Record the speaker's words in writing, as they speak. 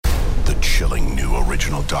chilling new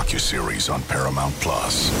original docuseries on Paramount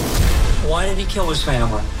Plus. Why did he kill his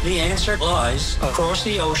family? The answer lies across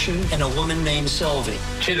the ocean in a woman named Sylvie.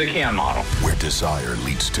 She's a Can model. Where desire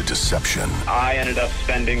leads to deception. I ended up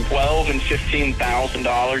spending $12,000 and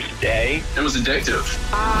 $15,000 a day. It was addictive.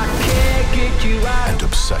 I can't get you out. And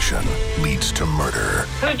obsession leads to murder.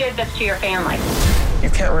 Who did this to your family? You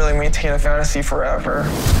can't really maintain a fantasy forever.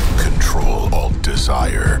 Control Alt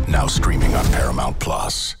Desire, now streaming on Paramount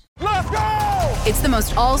Plus. Let's go! It's the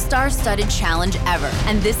most all-star studded challenge ever.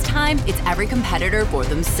 And this time, it's every competitor for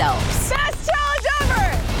themselves. Best challenge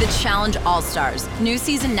ever! The Challenge All-Stars. New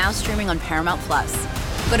season now streaming on Paramount Plus.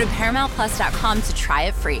 Go to ParamountPlus.com to try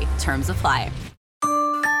it free. Terms apply.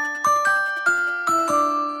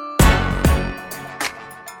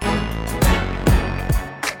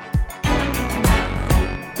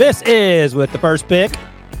 This is With the First Pick,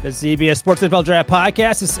 the CBS Sports NFL Draft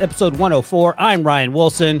Podcast. This is episode 104. I'm Ryan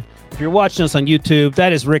Wilson. If you're watching us on YouTube,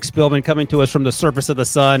 that is Rick Spielman coming to us from the surface of the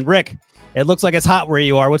sun. Rick, it looks like it's hot where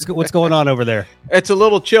you are. What's going on over there? It's a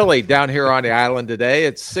little chilly down here on the island today.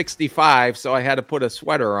 It's 65, so I had to put a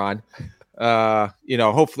sweater on.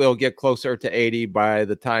 Hopefully it'll get closer to 80 by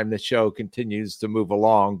the time the show continues to move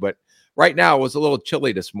along. But right now it was a little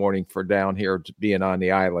chilly this morning for down here being on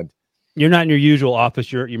the island. You're not in your usual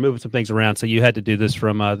office. You're moving some things around, so you had to do this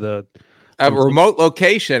from a remote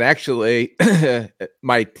location. Actually,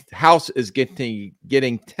 my house is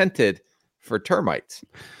getting tented for termites.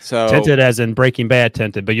 So tented as in Breaking Bad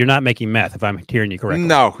tented, but you're not making meth, if I'm hearing you correctly.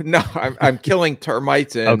 No, I'm killing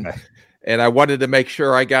termites, and okay. And I wanted to make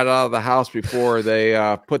sure I got out of the house before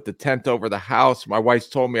they put the tent over the house. My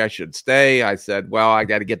wife told me I should stay. I said, well, I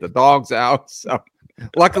got to get the dogs out. So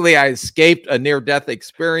luckily, I escaped a near-death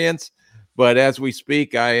experience. But as we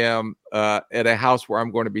speak, I am at a house where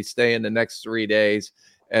I'm going to be staying the next 3 days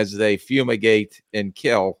as they fumigate and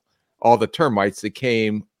kill all the termites that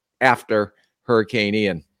came after Hurricane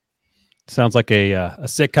Ian. Sounds like a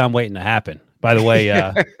sitcom waiting to happen. By the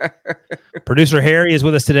way, producer Harry is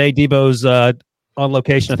with us today. Debo's on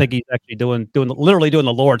location. I think he's actually literally doing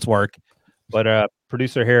the Lord's work. But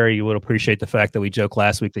producer Harry, you would appreciate the fact that we joked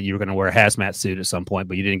last week that you were going to wear a hazmat suit at some point,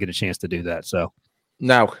 but you didn't get a chance to do that. So.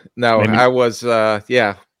 No, maybe. I was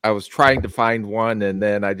trying to find one, and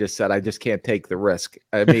then I just said I just can't take the risk.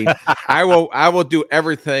 I mean, I will do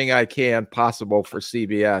everything I can possible for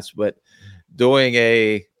CBS, but doing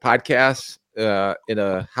a podcast in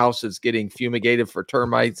a house that's getting fumigated for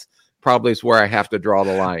termites probably is where I have to draw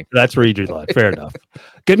the line. That's where you draw the line. Fair enough.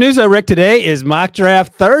 Good news, though, Rick. Today is Mock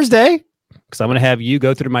Draft Thursday, because I'm going to have you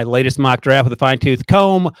go through my latest mock draft with a fine-tooth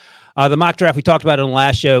comb. The mock draft we talked about in the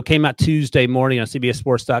last show came out Tuesday morning on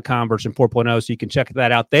CBSSports.com version 4.0, so you can check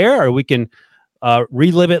that out there, or we can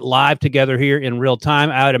relive it live together here in real time.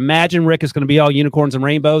 I would imagine, Rick, is going to be all unicorns and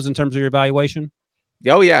rainbows in terms of your evaluation.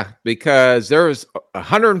 Oh, yeah, because there's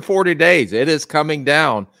 140 days. It is coming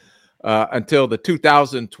down until the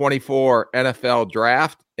 2024 NFL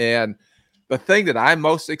draft. And the thing that I'm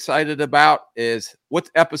most excited about is, what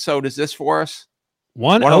episode is this for us?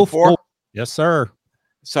 104. Yes, sir.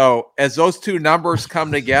 So as those two numbers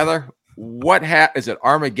come together, is it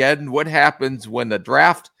Armageddon? What happens when the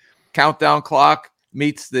draft countdown clock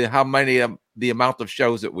meets the amount of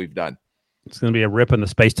shows that we've done? It's going to be a rip in the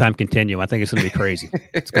space-time continuum. I think it's going to be crazy.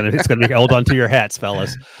 It's going to be hold on to your hats,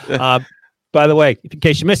 fellas. By the way, in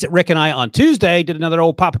case you missed it, Rick and I on Tuesday did another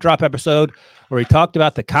old Papa Drop episode where we talked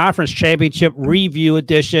about the conference championship review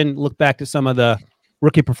edition, looked back at some of the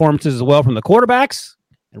rookie performances as well from the quarterbacks,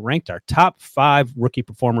 and ranked our top 5 rookie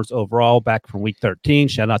performers overall back from week 13.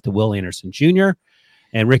 Shout out to Will Anderson Jr.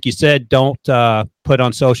 And Rick, you said don't put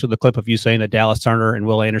on social the clip of you saying that Dallas Turner and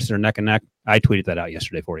Will Anderson are neck and neck. I tweeted that out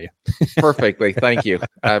yesterday for you. Perfectly. Thank you.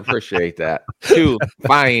 I appreciate that. 2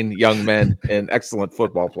 fine young men and excellent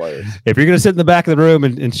football players. If you're going to sit in the back of the room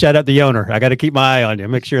and shout out the owner, I got to keep my eye on you.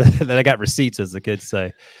 Make sure that I got receipts, as the kids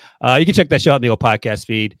say. You can check that show out in the old podcast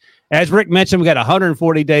feed. As Rick mentioned, we got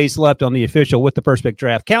 140 days left on the official With the First Pick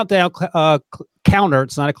draft countdown counter.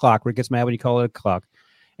 It's not a clock. Rick gets mad when you call it a clock.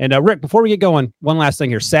 And Rick, before we get going, one last thing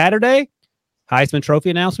here. Saturday, Heisman Trophy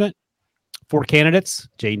announcement. 4 candidates: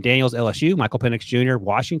 Jaden Daniels, LSU; Michael Penix Jr.,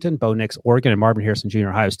 Washington; Bo Nix, Oregon; and Marvin Harrison Jr.,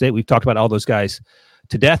 Ohio State. We've talked about all those guys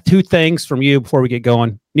to death. 2 things from you before we get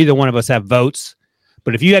going. Neither one of us have votes,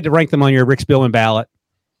 but if you had to rank them on your Rick Spielman ballot,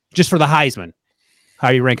 just for the Heisman, how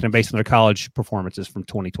are you ranking them based on their college performances from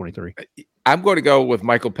 2023? I'm going to go with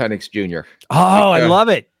Michael Penix Jr. Oh, I love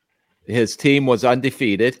it. His team was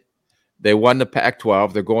undefeated. They won the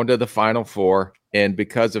Pac-12. They're going to the Final Four. And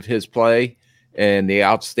because of his play and the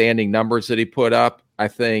outstanding numbers that he put up, I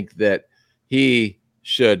think that he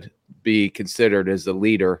should be considered as the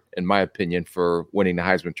leader, in my opinion, for winning the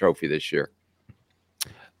Heisman Trophy this year.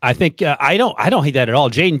 I think I don't hate that at all.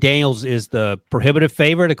 Jaden Daniels is the prohibitive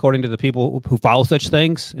favorite according to the people who follow such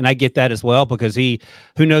things, and I get that as well because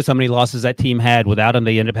who knows how many losses that team had without him.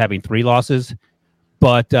 They end up having 3 losses,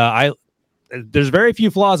 but there's very few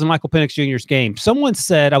flaws in Michael Penix Jr.'s game. Someone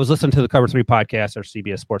said, I was listening to the Cover 3 podcast or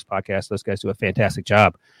CBS Sports podcast. Those guys do a fantastic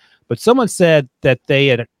job, but someone said that they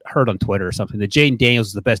had heard on Twitter or something that Jaden Daniels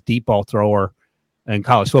is the best deep ball thrower in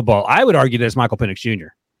college football. I would argue that it's Michael Penix Jr.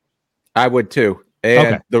 I would too.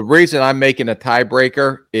 And the reason I'm making a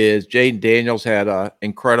tiebreaker is Jaden Daniels had an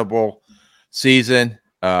incredible season,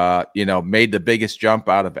 made the biggest jump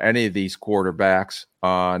out of any of these quarterbacks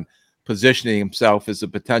on positioning himself as a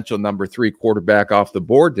potential number 3 quarterback off the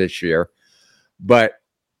board this year. But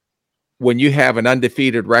when you have an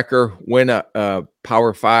undefeated record, win a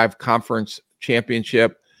Power 5 conference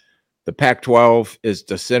championship, the Pac-12 is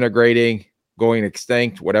disintegrating, going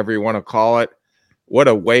extinct, whatever you want to call it. What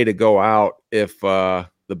a way to go out if the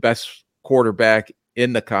best quarterback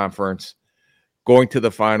in the conference going to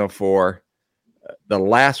the Final Four, the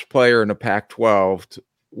last player in the Pac-12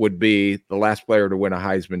 would be the last player to win a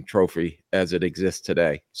Heisman Trophy as it exists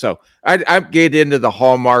today. So I get into the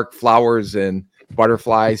Hallmark flowers and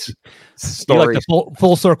butterflies stories. You like the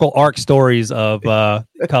full circle arc stories of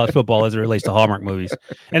college football as it relates to Hallmark movies.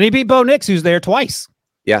 And he beat Bo Nix, who's there twice.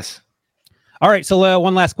 Yes. All right, so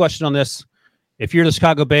one last question on this. If you're the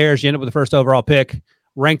Chicago Bears, you end up with the first overall pick,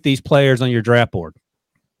 rank these players on your draft board.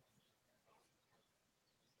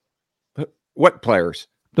 What players?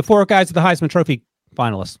 The 4 guys at the Heisman Trophy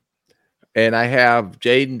finalists. And I have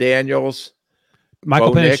Jaden Daniels,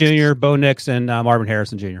 Michael Penix Jr., Bo Nix, and Marvin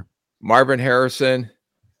Harrison Jr. Marvin Harrison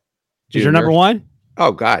Jr. Is your number 1?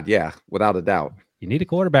 Oh, God, yeah, without a doubt. You need a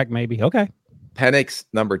quarterback, maybe. Okay. Penix,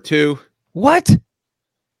 number 2. What?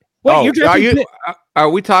 Wait, are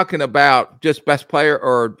we talking about just best player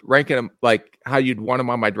or ranking them like how you'd want them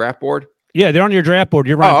on my draft board? Yeah, they're on your draft board.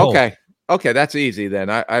 You're right. Oh, okay. Okay, that's easy then.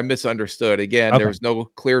 I misunderstood. Again, There's no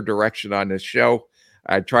clear direction on this show.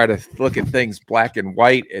 I try to look at things black and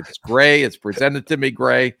white. It's gray. It's presented to me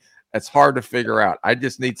gray. It's hard to figure out. I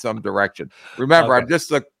just need some direction. Remember, I'm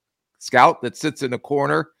just a scout that sits in the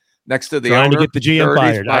corner next to the trying owner. To get the GM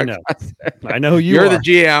fired. I know. I know who You're are. the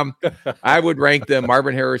GM. I would rank them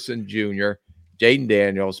Marvin Harrison Jr., Jaden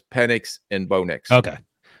Daniels, Penix, and Bo Nix. Okay.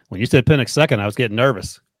 When you said Penix second, I was getting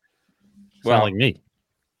nervous. Sound like me.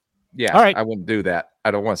 Yeah. All right. I wouldn't do that.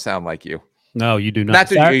 I don't want to sound like you. No, you do not. Not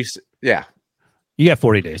that you, yeah. You got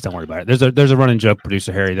 40 days. Don't worry about it. There's a running joke,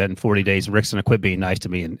 producer Harry, that in 40 days, Rick's going to quit being nice to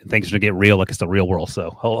me and things are going to get real like it's the real world.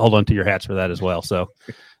 So hold on to your hats for that as well. So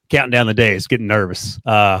counting down the days, getting nervous.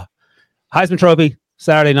 Heisman Trophy,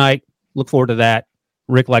 Saturday night. Look forward to that.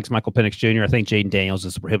 Rick likes Michael Penix Jr. I think Jaden Daniels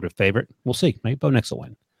is a prohibitive favorite. We'll see. Maybe Bo Nix will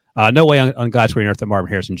win. No way on God's green earth that Marvin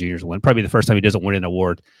Harrison Jr. will win. Probably the first time he doesn't win an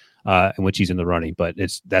award in which he's in the running, but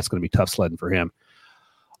that's going to be tough sledding for him.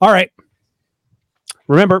 All right.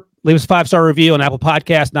 Remember, leave us a 5-star review on Apple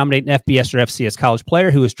Podcasts. Nominate an FBS or FCS college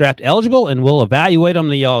player who is draft eligible, and we'll evaluate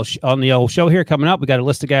them on the old show here coming up. We got a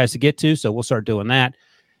list of guys to get to, so we'll start doing that.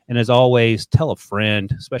 And as always, tell a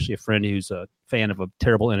friend, especially a friend who's a fan of a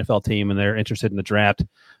terrible NFL team and they're interested in the draft,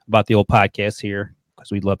 about the old podcast here,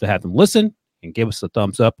 because we'd love to have them listen and give us a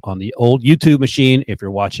thumbs up on the old YouTube machine. If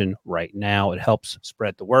you're watching right now, it helps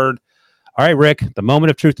spread the word. All right, Rick, the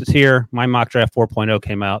moment of truth is here. My mock draft 4.0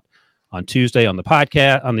 came out on Tuesday on the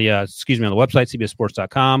podcast, on the website,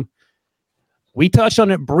 cbssports.com. We touched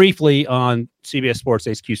on it briefly on CBS Sports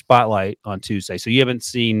HQ Spotlight on Tuesday. So you haven't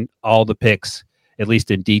seen all the picks, at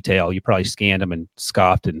least in detail. You probably scanned them and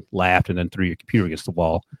scoffed and laughed and then threw your computer against the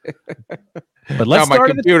wall. But let's my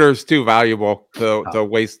computer is too valuable to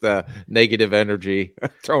waste the negative energy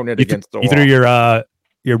throwing it against the wall. You threw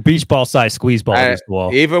your beach ball size squeeze ball against the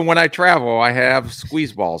wall. Even when I travel, I have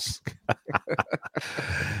squeeze balls.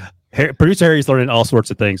 Producer Harry's learning all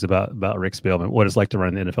sorts of things about Rick Spielman, what it's like to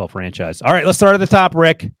run the NFL franchise. All right, let's start at the top,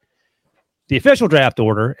 Rick. The official draft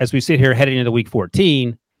order, as we sit here heading into week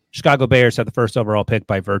 14, Chicago Bears have the first overall pick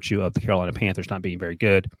by virtue of the Carolina Panthers not being very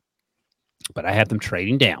good. But I have them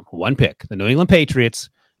trading down one pick. The New England Patriots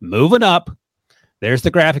moving up. There's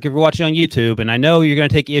the graphic if you're watching on YouTube. And I know you're going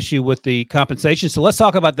to take issue with the compensation. So let's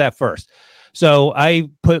talk about that first. So I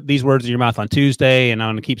put these words in your mouth on Tuesday, and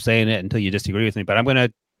I'm going to keep saying it until you disagree with me. But I'm going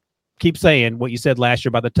to keep saying what you said last year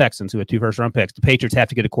about the Texans, who had 2 first-round picks. The Patriots have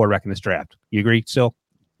to get a quarterback in this draft. You agree still?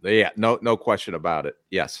 Yeah, no question about it.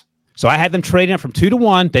 Yes. So I had them trading up from 2 to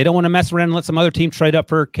 1. They don't want to mess around and let some other team trade up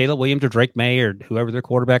for Caleb Williams or Drake May or whoever their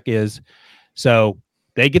quarterback is. So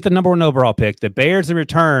they get the number 1 overall pick. The Bears in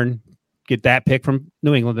return get that pick from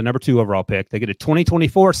New England, the number 2 overall pick. They get a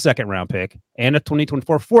 2024 second-round pick and a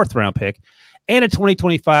 2024 fourth-round pick and a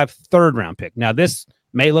 2025 third-round pick. Now, this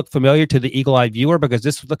may look familiar to the eagle-eyed viewer because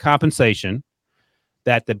this was the compensation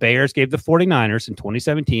that the Bears gave the 49ers in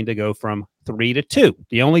 2017 to go from 3 to 2.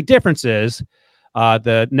 The only difference is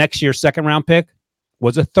the next year's second-round pick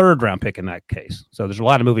was a third-round pick in that case. So there's a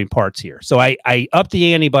lot of moving parts here. So I upped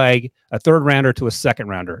the ante by a third-rounder to a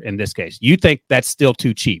second-rounder in this case. You think that's still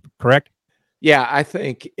too cheap, correct? Yeah, I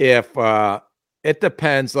think if it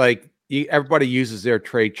depends, like everybody uses their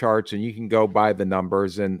trade charts and you can go by the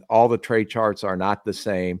numbers and all the trade charts are not the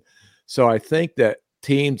same. So I think that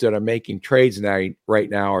teams that are making trades right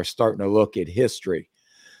now are starting to look at history.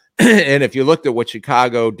 And if you looked at what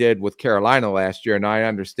Chicago did with Carolina last year, and I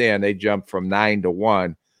understand they jumped from 9 to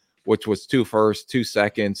 1, which was 2 firsts, 2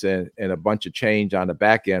 seconds, and a bunch of change on the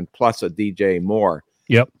back end, plus a DJ Moore.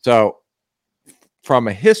 Yep. So from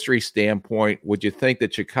a history standpoint, would you think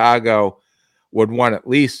that Chicago would want at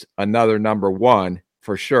least another number 1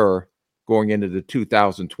 for sure going into the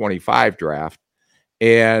 2025 draft?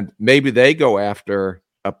 And maybe they go after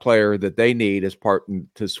a player that they need as part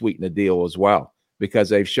to sweeten the deal as well, because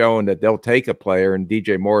they've shown that they'll take a player, and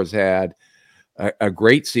DJ Moore has had a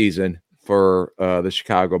great season for the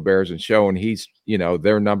Chicago Bears and shown he's,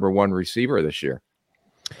 their number 1 receiver this year.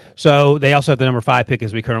 So they also have the number 5 pick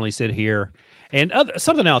as we currently sit here. And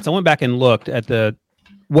something else, I went back and looked at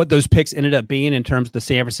what those picks ended up being in terms of the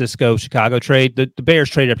San Francisco-Chicago trade. The Bears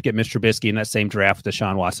traded up to get Mr. Trubisky in that same draft with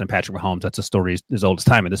Deshaun Watson and Patrick Mahomes. That's a story as old as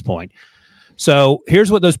time at this point. So here's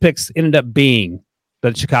what those picks ended up being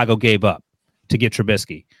that Chicago gave up to get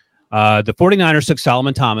Trubisky. The 49ers took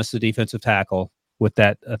Solomon Thomas, the defensive tackle, with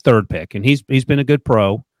that third pick, and he's been a good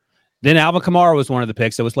pro. Then Alvin Kamara was one of the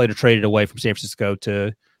picks that was later traded away from San Francisco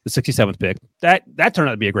to the 67th pick. That turned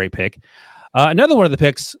out to be a great pick. Another one of the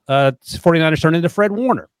picks, 49ers turned into Fred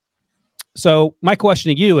Warner. So my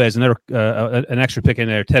question to you is, and an extra pick in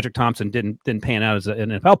there, Tedrick Thompson didn't pan out as an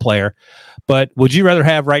NFL player, but would you rather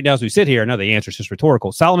have right now as we sit here, I know the answer is just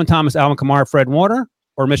rhetorical, Solomon Thomas, Alvin Kamara, Fred Warner,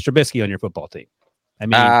 or Mr. Trubisky on your football team? I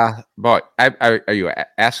mean, but are you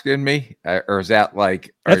asking me, or is that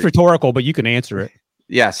like that's rhetorical? But you can answer it.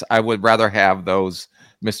 Yes, I would rather have those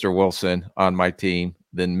Mr. Wilson on my team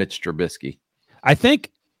than Mitch Trubisky. I think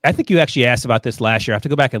you actually asked about this last year. I have to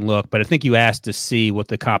go back and look, but I think you asked to see what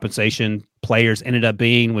the compensation players ended up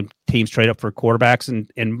being when teams trade up for quarterbacks,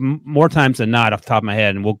 and more times than not, off the top of my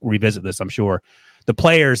head, and we'll revisit this, I'm sure, the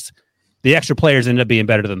extra players ended up being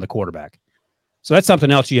better than the quarterback. So that's something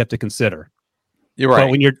else you have to consider. You're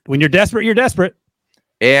right. But when you're desperate, you're desperate.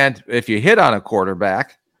 And if you hit on a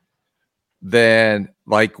quarterback, then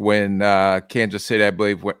like when Kansas City, I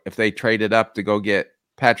believe, if they traded up to go get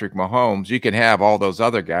Patrick Mahomes, you can have all those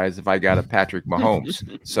other guys if I got a Patrick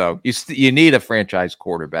Mahomes. So you need a franchise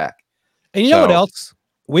quarterback. And you know what else?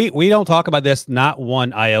 We don't talk about this, not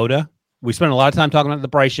one iota. We spent a lot of time talking about the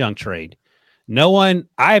Bryce Young trade. I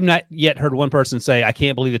have not yet heard one person say, I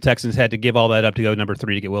can't believe the Texans had to give all that up to go number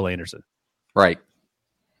 3 to get Will Anderson. Right.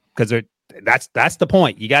 Because that's the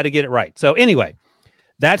point. You got to get it right. So anyway,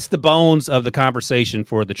 that's the bones of the conversation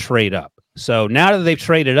for the trade up. So now that they've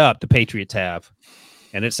traded up, the Patriots have,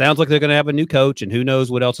 and it sounds like they're going to have a new coach, and who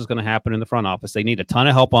knows what else is going to happen in the front office. They need a ton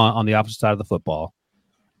of help on the offensive side of the football.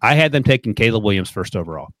 I had them taking Caleb Williams first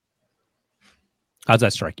overall. How's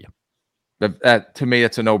that strike you? To me,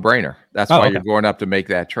 it's a no-brainer. That's why you're going up to make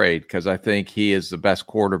that trade, because I think he is the best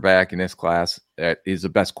quarterback in this class. He's the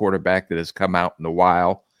best quarterback that has come out in a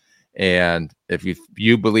while. And if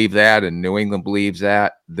you believe that and New England believes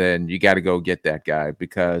that, then you got to go get that guy,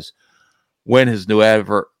 because when has New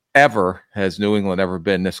England ever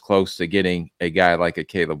been this close to getting a guy like a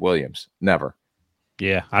Caleb Williams? Never.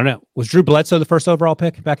 Yeah, I don't know. Was Drew Bledsoe the first overall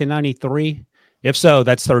pick back in 93? If so,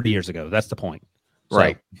 that's 30 years ago. That's the point. So,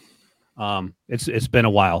 right. It's been a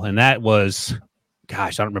while, and that was,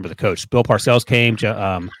 gosh, I don't remember the coach. Bill Parcells came,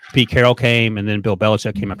 Pete Carroll came, and then Bill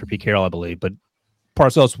Belichick came after Pete Carroll, I believe. But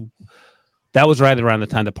Parcells, that was right around the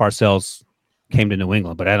time that Parcells came to New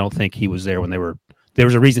England, but I don't think he was there when there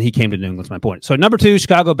was a reason he came to New England, is my point. So number 2,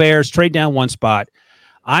 Chicago Bears, trade down 1 spot.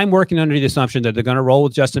 I'm working under the assumption that they're going to roll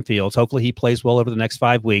with Justin Fields. Hopefully he plays well over the next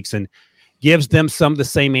 5 weeks and gives them some of the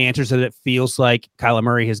same answers that it feels like Kyler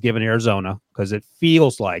Murray has given Arizona, because it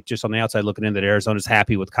feels like, just on the outside looking in, that Arizona's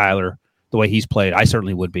happy with Kyler the way he's played. I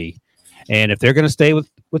certainly would be. And if they're going to stay with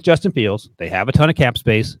Justin Fields, they have a ton of cap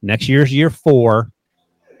space. Next year's year 4.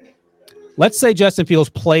 Let's say Justin Fields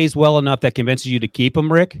plays well enough that convinces you to keep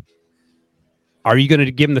him, Rick. Are you going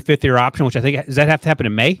to give him the 5th-year option, which I think, does that have to happen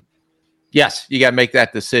in May? Yes, you got to make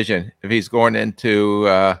that decision. If he's going into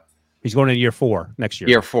He's going into year 4 next year.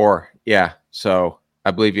 Year 4, yeah. So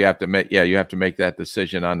I believe you have to make that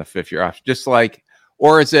decision on the 5th year option. Just like,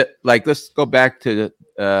 or is it like, let's go back to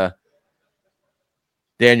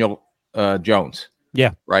Daniel Jones.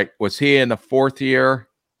 Yeah. Right. Was he in the 4th year,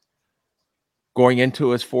 going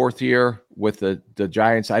into his 4th year with the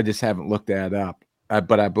Giants? I just haven't looked that up,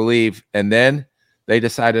 but I believe, and then they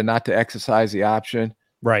decided not to exercise the option.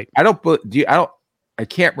 Right. I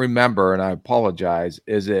can't remember, and I apologize.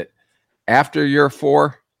 Is it after year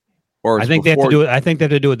 4? Or I think they have to do it. I think they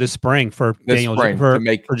have to do it this spring for Daniel,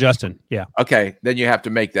 for Justin. Yeah. Okay. Then you have to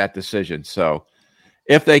make that decision. So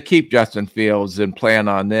if they keep Justin Fields and plan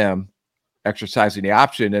on them exercising the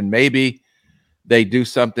option, and maybe they do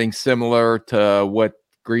something similar to what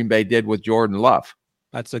Green Bay did with Jordan Love.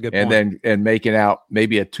 That's a good point. And making out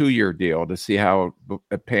maybe a 2-year deal to see how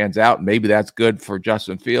it pans out. Maybe that's good for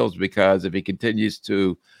Justin Fields, because if he continues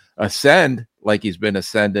to ascend like he's been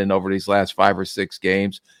ascending over these last 5 or 6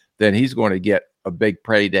 games, then he's going to get a big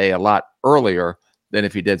payday a lot earlier than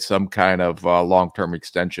if he did some kind of long-term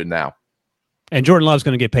extension now. And Jordan Love's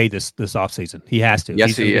going to get paid this offseason. He has to.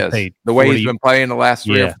 Yes, he is. The way he's been playing the last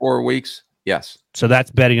 3 or 4 weeks, yes. So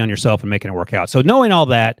that's betting on yourself and making it work out. So knowing all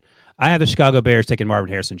that, I have the Chicago Bears taking Marvin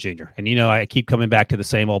Harrison Jr. And, I keep coming back to the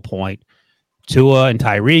same old point. Tua and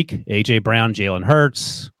Tyreek, A.J. Brown, Jalen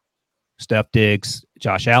Hurts, Steph Diggs,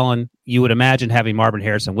 Josh Allen. You would imagine having Marvin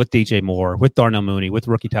Harrison with DJ Moore, with Darnell Mooney, with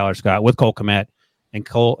rookie Tyler Scott, with Cole Kmet, and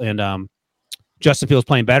Justin Fields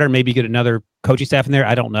playing better. Maybe get another coaching staff in there.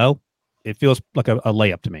 I don't know. It feels like a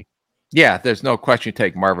layup to me. Yeah, there's no question you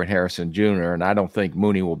take Marvin Harrison Jr., and I don't think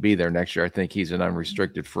Mooney will be there next year. I think he's an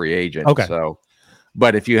unrestricted free agent. Okay. So,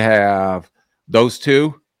 but if you have those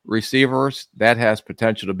 2 receivers, that has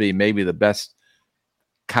potential to be maybe the best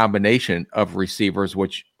combination of receivers,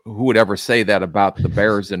 which who would ever say that about the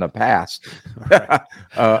Bears in the past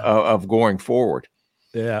of going forward?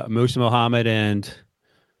 Yeah, Musa Muhammad and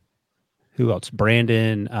who else?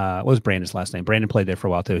 Brandon. What was Brandon's last name? Brandon played there for a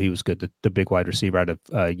while too. He was good. The big wide receiver out of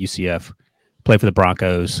UCF. Played for the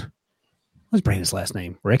Broncos. What was Brandon's last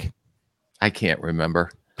name? Rick? I can't remember.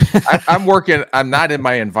 I'm working. I'm not in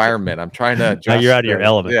my environment. I'm trying to adjust. You're out of your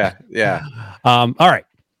element. Yeah. All right.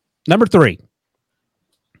 Number 3,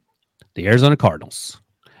 the Arizona Cardinals.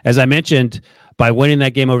 As I mentioned, by winning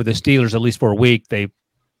that game over the Steelers, at least for a week, they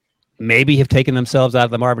maybe have taken themselves out of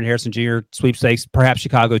the Marvin Harrison Jr. sweepstakes. Perhaps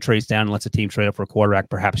Chicago trades down and lets a team trade up for a quarterback.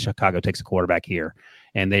 Perhaps Chicago takes a quarterback here,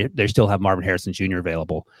 and they still have Marvin Harrison Jr.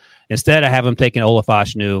 available. Instead, I have them taking Olaf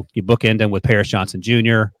Ashnu. You bookend them with Paris Johnson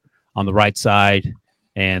Jr. on the right side,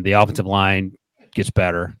 and the offensive line gets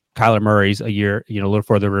better. Kyler Murray's a year, a little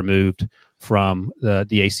further removed from the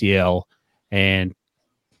ACL, and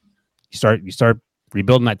you start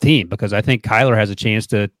rebuilding that team, because I think Kyler has a chance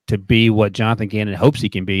to be what Jonathan Gannon hopes he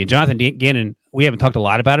can be. And Jonathan Gannon, we haven't talked a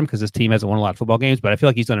lot about him because this team hasn't won a lot of football games, but I feel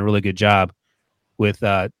like he's done a really good job with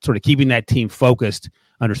sort of keeping that team focused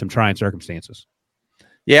under some trying circumstances.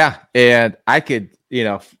 Yeah, and I could,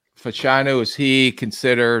 Fashanu, is he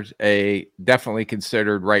definitely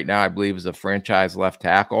considered right now, I believe, as a franchise left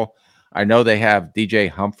tackle. I know they have DJ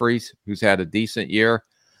Humphries, who's had a decent year.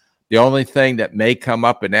 The only thing that may come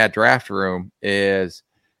up in that draft room is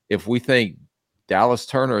if we think Dallas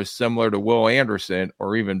Turner is similar to Will Anderson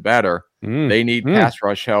or even better, they need pass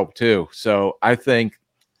rush help too. So I think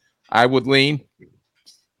I would lean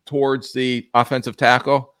towards the offensive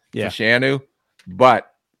tackle, Fashanu,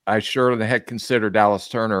 but I sure had considered Dallas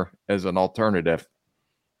Turner as an alternative.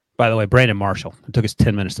 By the way, Brandon Marshall. It took us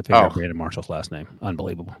 10 minutes to figure out Brandon Marshall's last name.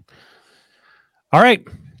 Unbelievable. All right.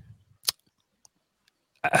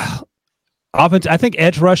 Offense. I think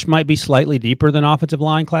edge rush might be slightly deeper than offensive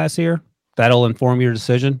line class here. That'll inform your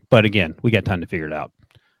decision. But again, we got time to figure it out.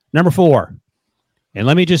 Number 4. And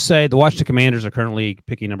let me just say, the Washington Commanders are currently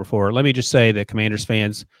picking number 4. Let me just say that Commanders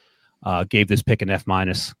fans gave this pick an F-.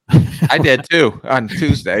 I did too on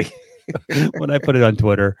Tuesday. When I put it on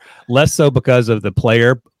Twitter, less so because of the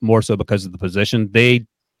player, more so because of the position.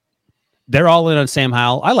 They're all in on Sam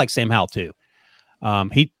Howell. I like Sam Howell too.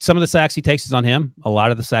 Some of the sacks he takes is on him. A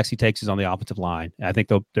lot of the sacks he takes is on the offensive line. I think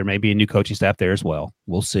there may be a new coaching staff there as well.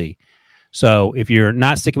 We'll see. So if you're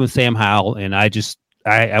not sticking with Sam Howell, and I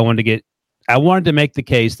wanted to make the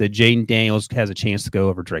case that Jaden Daniels has a chance to go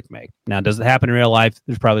over Drake May. Now, does it happen in real life?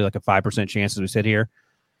 There's probably like a 5% chance as we sit here.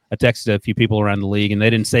 I texted a few people around the league, and they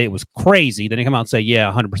didn't say it was crazy. They didn't come out and say,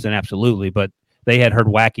 yeah, 100% absolutely, but they had heard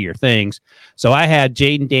wackier things. So I had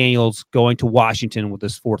Jaden Daniels going to Washington with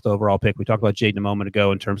this 4th overall pick. We talked about Jaden a moment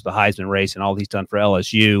ago in terms of the Heisman race and all he's done for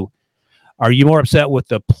LSU. Are you more upset with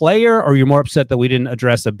the player, or are you more upset that we didn't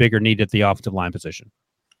address a bigger need at the offensive line position?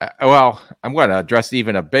 Well, I'm going to address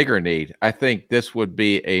even a bigger need. I think this would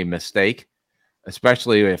be a mistake,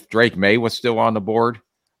 especially if Drake May was still on the board.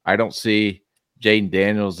 I don't see Jaden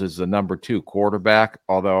Daniels as the number 2 quarterback,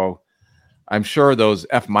 although I'm sure those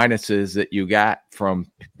F- that you got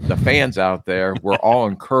from the fans out there were all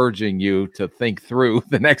encouraging you to think through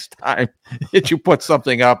the next time that you put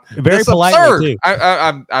something up. Very politely,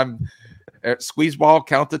 too. I'm squeeze ball,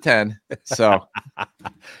 count to 10. So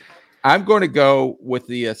I'm going to go with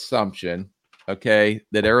the assumption, okay,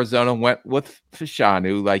 that Arizona went with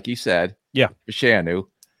Fashanu, like you said. Yeah. Fashanu.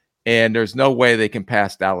 And there's no way they can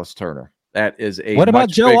pass Dallas Turner. That is a What about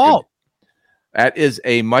Joe Alt? That is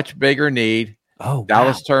a much bigger need. Oh,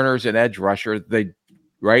 Dallas Turner's an edge rusher. They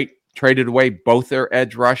traded away both their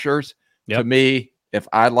edge rushers. Yep. To me, if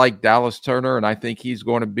I like Dallas Turner and I think he's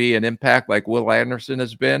going to be an impact like Will Anderson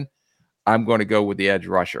has been, I'm going to go with the edge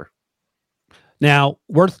rusher. Now,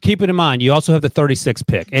 worth keeping in mind, you also have the 36th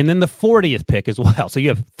pick and then the 40th pick as well. So you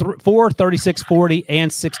have 4, 36, 40,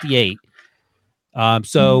 and 68.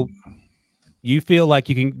 So you feel like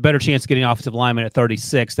you can better chance of getting offensive lineman at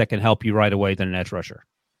 36 that can help you right away than an edge rusher.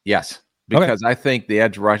 Yes, because I think the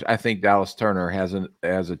edge rush. I think Dallas Turner has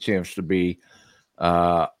a chance to be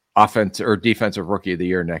offensive or defensive rookie of the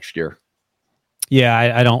year next year. Yeah,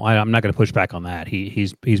 I'm not going to push back on that.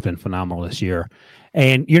 He's been phenomenal this year.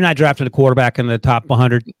 And you're not drafting a quarterback in the top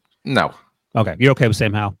 100? No. Okay, you're okay with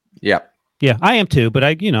Sam Howell? Yep. Yeah, I am too. But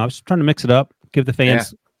I was trying to mix it up, give the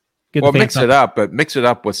fans. Yeah. Mix it up, but mix it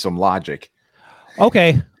up with some logic.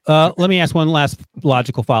 Okay. Let me ask one last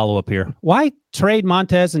logical follow up here. Why trade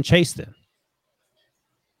Montez and Chase then?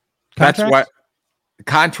 That's what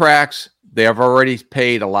contracts. They have already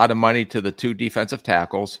paid a lot of money to the 2 defensive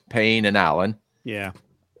tackles, Payne and Allen. Yeah.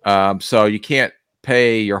 So you can't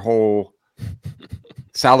pay your whole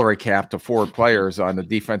salary cap to 4 players on the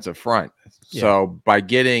defensive front. Yeah. So by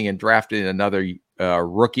getting and drafting another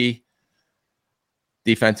rookie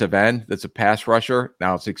defensive end that's a pass rusher,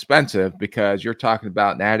 now it's expensive because you're talking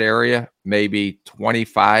about in that area maybe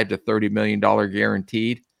 $25 to $30 million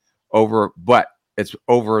guaranteed but it's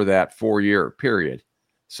over that 4-year period.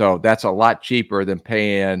 So that's a lot cheaper than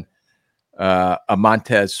paying a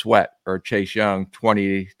Montez Sweat or Chase Young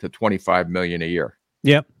 $20 to $25 million a year.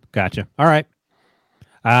 Yep, gotcha. All right.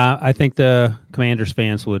 I think the Commanders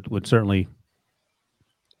fans would certainly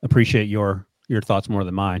appreciate your thoughts more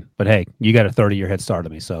than mine. But hey, you got a 30-year head start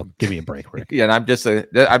on me, so give me a break, Rick. Yeah, and I'm just a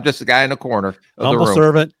guy in the corner of humble the room.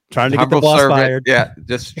 Servant, trying to get the boss fired. Yeah,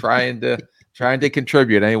 just trying to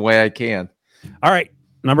contribute any way I can. All right,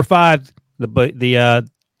 number 5, the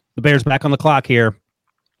Bears back on the clock here.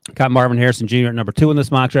 Got Marvin Harrison Jr. at number 2 in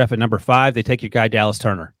this mock draft. At number 5, they take your guy Dallas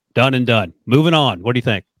Turner. Done and done. Moving on. What do you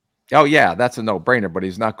think? Oh, yeah, that's a no-brainer, but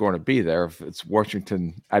he's not going to be there. If it's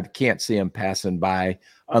Washington, I can't see him passing by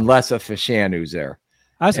unless a Fashanu's there.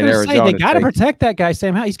 I was going to say, they got to protect that guy,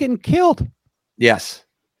 Sam Howell. He's getting killed. Yes,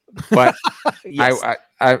 but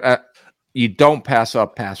yes. You don't pass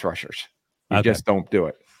up pass rushers. You Okay. just don't do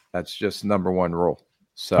it. That's just number 1 rule.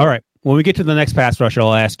 So, all right. When we get to the next pass rusher,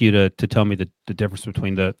 I'll ask you to tell me the difference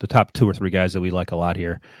between the top 2 or 3 guys that we like a lot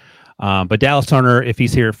here. But Dallas Turner, if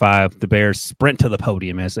he's here at 5, the Bears sprint to the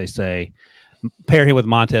podium, as they say. Pair him with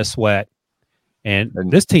Montez Sweat, and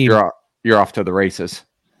this team, you're off to the races.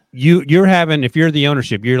 You're having, if you're the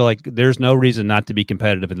ownership, you're like, there's no reason not to be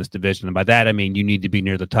competitive in this division, and by that I mean you need to be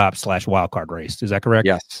near the top / wild card race. Is that correct?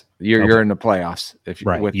 Yes, you're in the playoffs. If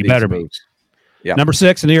right, with you these better moves. be. Yeah. Number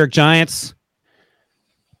 6, the New York Giants.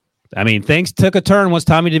 I mean, things took a turn once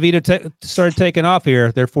Tommy DeVito started taking off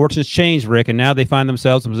here. Their fortunes changed, Rick, and now they find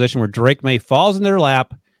themselves in a position where Drake May falls in their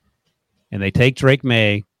lap, and they take Drake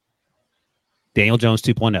May, Daniel Jones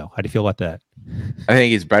 2.0. How do you feel about that? I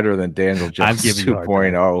think he's better than Daniel Jones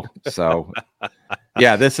 2.0. So,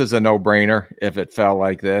 yeah, this is a no-brainer. If it fell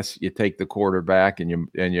like this, you take the quarterback and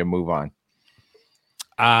you move on.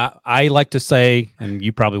 I like to say, and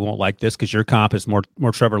you probably won't like this because your comp is more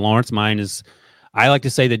Trevor Lawrence. Mine is, I like to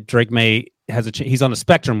say that Drake May has he's on the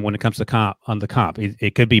spectrum when it comes to comp.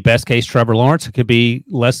 It could be best case Trevor Lawrence. It could be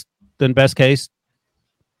less than best case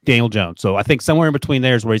Daniel Jones. So I think somewhere in between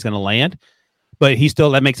there is where he's going to land. But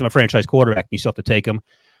that makes him a franchise quarterback. You still have to take him.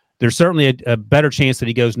 There's certainly a better chance that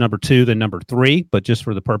he goes number 2 than number 3. But just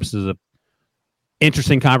for the purposes of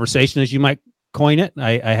interesting conversation, as you might coin it,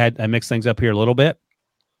 I mixed things up here a little bit.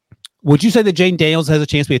 Would you say that Jaden Daniels has a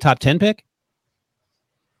chance to be a top 10 pick?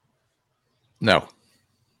 No.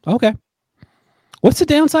 Okay. What's the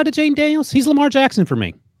downside of Jaden Daniels? He's Lamar Jackson for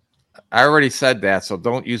me. I already said that, so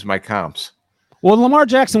don't use my comps. Well, Lamar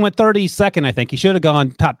Jackson went 32nd, I think. He should have gone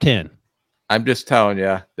top 10. I'm just telling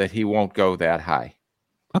you that he won't go that high.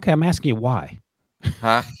 Okay, I'm asking you why.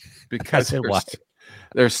 Huh? Because said why.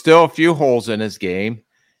 there's still a few holes in his game,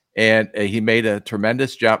 and he made a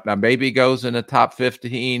tremendous jump. Now, maybe he goes in the top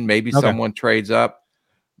 15, maybe someone trades up.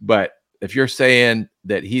 But if you're saying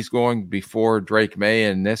that he's going before Drake May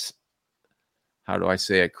in this, how do I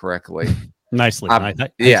say it correctly? Nicely.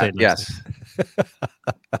 Yes.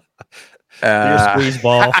 Dear squeeze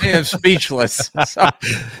ball. I am speechless. So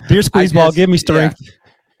Dear squeeze ball, give me strength.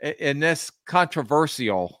 Yeah. In this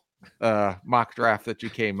controversial mock draft that you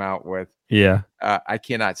came out with, I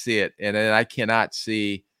cannot see it. And then I cannot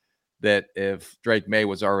see that if Drake May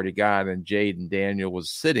was already gone and Jaden Daniel was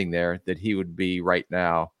sitting there, that he would be right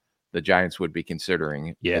now. The Giants would be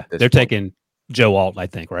considering. Yeah, they're taking Joe Alt, I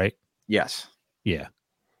think, right? Yes. Yeah.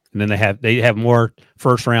 And then they have more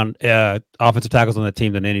first round offensive tackles on the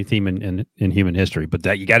team than any team in human history. But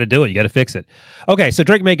that you got to do it. You got to fix it. Okay, so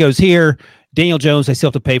Drake May goes here. Daniel Jones, they still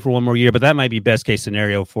have to pay for one more year, but that might be best case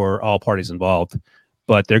scenario for all parties involved.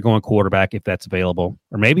 But they're going quarterback if that's available,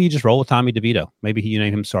 or maybe you just roll with Tommy DeVito. Maybe you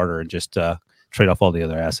name him starter and just trade off all the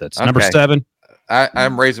other assets. Okay. Number 7.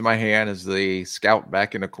 I'm raising my hand as the scout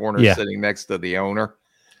back in the corner, sitting next to the owner.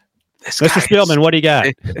 Mr. Spielman, what do you got?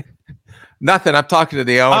 Nothing. I'm talking to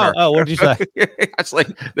the owner. Oh, what did you say? It's like,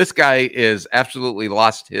 this guy is absolutely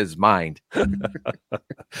lost his mind.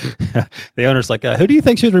 The owner's like, who do you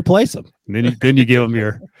think should replace him? And then you give him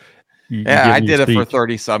your. I did it for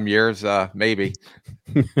 30 some years, maybe.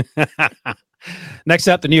 Next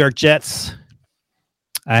up, the New York Jets.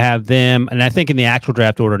 I have them, and I think in the actual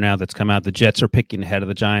draft order now that's come out, the Jets are picking ahead of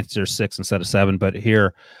the Giants. They're 6 instead of 7. But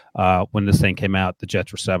here, when this thing came out, the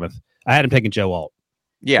Jets were 7th. I had them taking Joe Alt.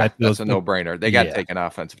 Yeah, that's a no-brainer. They got to take an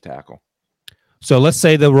offensive tackle. So let's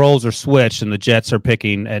say the roles are switched and the Jets are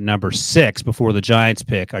picking at number 6 before the Giants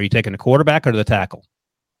pick. Are you taking the quarterback or the tackle?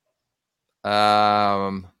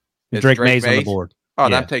 Drake May's on the board. Oh,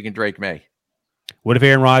 I'm taking Drake May. What if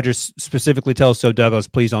Aaron Rodgers specifically tells Joe Douglas,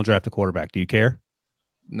 please don't draft a quarterback? Do you care?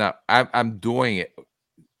 No, I'm doing it.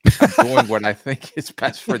 I'm doing what I think is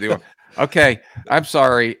best for the. Okay, I'm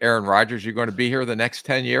sorry, Aaron Rodgers. You're going to be here the next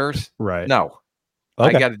 10 years? Right. No.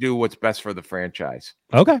 Okay. I got to do what's best for the franchise.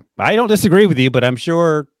 Okay. I don't disagree with you, but I'm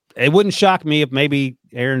sure it wouldn't shock me if maybe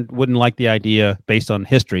Aaron wouldn't like the idea based on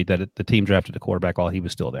history that the team drafted a quarterback while he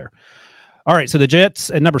was still there. All right. So the Jets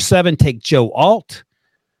at number 7 take Joe Alt.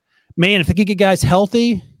 Man, if they could get guys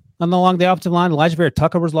healthy along the offensive line, Elijah Vera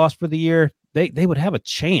Tucker was lost for the year. They would have a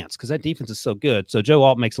chance because that defense is so good. So Joe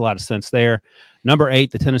Alt makes a lot of sense there. Number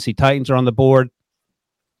 8, the Tennessee Titans are on the board.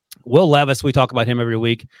 Will Levis, we talk about him every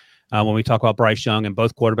week when we talk about Bryce Young, and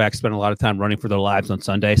both quarterbacks spend a lot of time running for their lives on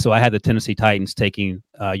Sunday. So I had the Tennessee Titans taking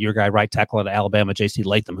your guy, right tackle out of Alabama, J.C.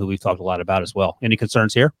 Latham, who we've talked a lot about as well. Any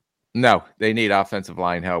concerns here? No, they need offensive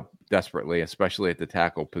line help desperately, especially at the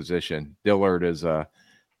tackle position. Dillard is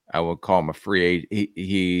I would call him a free agent.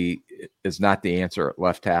 He is not the answer at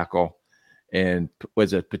left tackle. And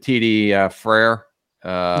was it Petiti Frere?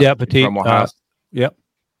 Petit. From Ohio. Yep.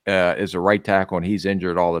 Is a right tackle, and he's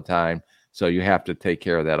injured all the time. So you have to take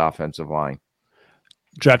care of that offensive line.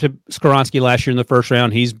 Drafted Skoronski last year in the first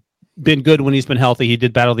round. He's been good when he's been healthy. He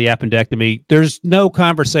did battle the appendectomy. There's no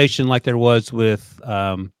conversation like there was with,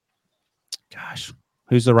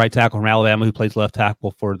 who's the right tackle from Alabama who plays left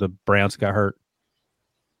tackle for the Browns, got hurt?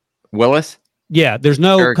 Willis? Yeah, there's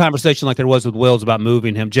no conversation like there was with Wills about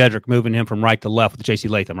moving him, Jedrick moving him from right to left with J.C.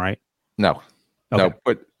 Latham, right? No. Okay.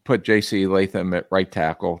 No, put J.C. Latham at right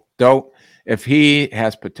tackle. If he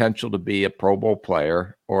has potential to be a Pro Bowl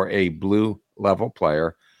player or a blue level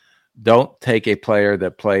player, don't take a player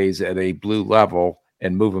that plays at a blue level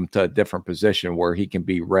and move him to a different position where he can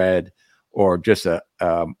be red or just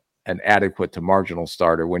an adequate to marginal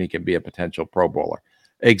starter when he can be a potential Pro Bowler.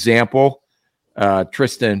 Example,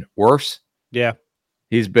 Tristan Wirfs. Yeah.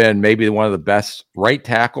 He's been maybe one of the best right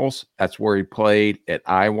tackles. That's where he played at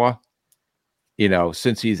Iowa.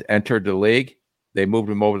 Since he's entered the league, they moved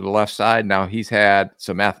him over to the left side. Now he's got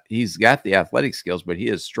the athletic skills, but he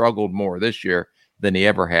has struggled more this year than he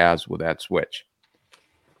ever has with that switch.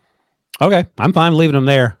 Okay. I'm fine leaving him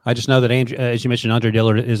there. I just know that, as you mentioned, Andre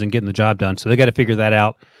Dillard isn't getting the job done. So they got to figure that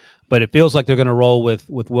out. But it feels like they're going to roll with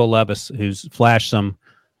Will Levis, who's flashed some,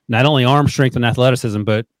 not only arm strength and athleticism,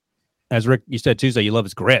 but as Rick, you said Tuesday, you love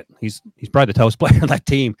his grit. He's probably the toughest player on that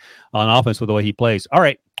team on offense with the way he plays. All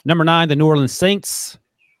right. Number 9, the New Orleans Saints.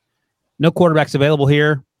 No quarterbacks available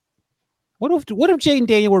here. What if Jaden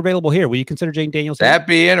Daniel were available here? Will you consider Jaden Daniels? That'd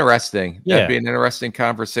be interesting. Yeah. That'd be an interesting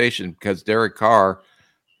conversation because Derek Carr,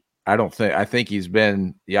 I think he's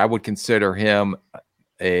been, I would consider him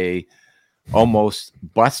a almost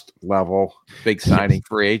bust level big signing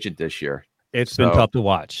free agent this year. It's been tough to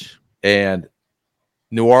watch. And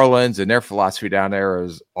New Orleans and their philosophy down there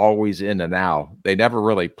is always in the now. They never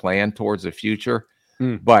really plan towards the future,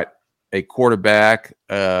 but a quarterback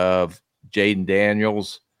of Jaden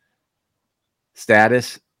Daniels'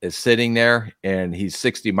 status is sitting there, and he's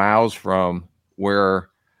 60 miles from where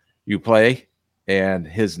you play, and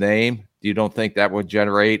his name, you don't think that would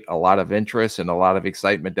generate a lot of interest and a lot of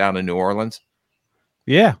excitement down in New Orleans?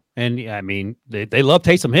 Yeah. And I mean, they love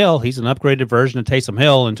Taysom Hill. He's an upgraded version of Taysom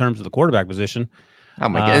Hill in terms of the quarterback position. Oh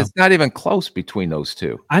my God. It's not even close between those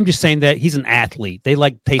two. I'm just saying that he's an athlete. They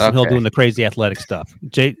like Taysom Hill doing the crazy athletic stuff.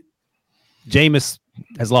 Jameis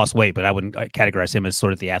has lost weight, but I wouldn't categorize him as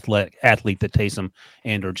sort of the athlete that Taysom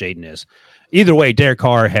and or Jaden is. Either way, Derek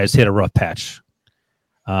Carr has hit a rough patch,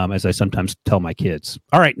 as I sometimes tell my kids.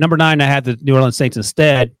 All right, number 9, I had the New Orleans Saints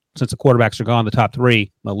instead, since the quarterbacks are gone, the top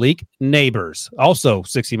 3. Malik Neighbors, also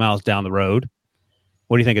 60 miles down the road.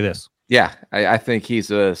 What do you think of this? Yeah, I think he's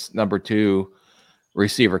a number 2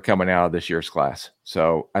 receiver coming out of this year's class.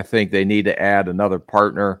 So I think they need to add another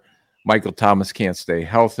partner. Michael Thomas can't stay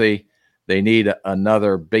healthy. They need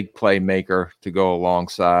another big playmaker to go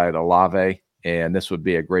alongside Olave, and this would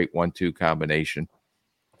be a great 1-2 combination.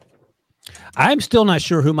 I'm still not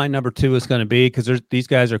sure who my number 2 is going to be because these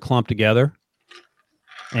guys are clumped together,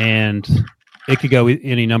 and it could go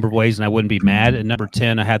any number of ways, and I wouldn't be mad. At number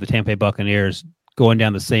 10, I had the Tampa Bay Buccaneers going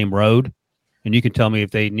down the same road, and you can tell me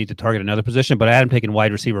if they need to target another position, but I had him taking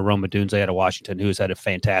wide receiver Rome Odunze out of Washington, who has had a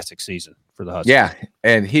fantastic season for the Huskies. Yeah,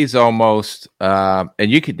 and he's almost, and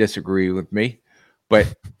you could disagree with me,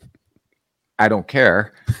 but I don't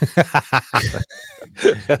care.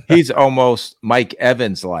 He's almost Mike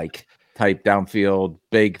Evans-like type downfield,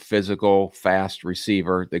 big, physical, fast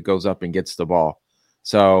receiver that goes up and gets the ball.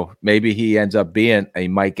 So maybe he ends up being a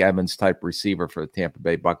Mike Evans type receiver for the Tampa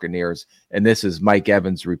Bay Buccaneers. And this is Mike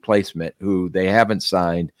Evans' replacement, who they haven't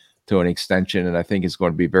signed to an extension. And I think it's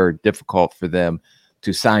going to be very difficult for them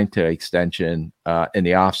to sign to extension in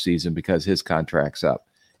the offseason because his contract's up.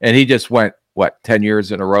 And he just went, 10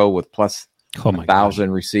 years in a row with plus 1,000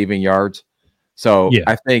 receiving yards. So yeah.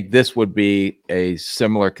 I think this would be a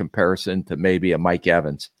similar comparison to maybe a Mike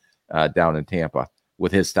Evans down in Tampa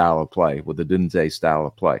with his style of play, with the Odunze style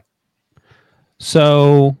of play.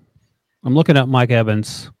 So I'm looking at Mike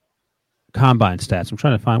Evans' combine stats. I'm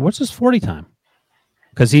trying to find what's his 40 time,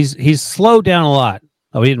 because he's slowed down a lot.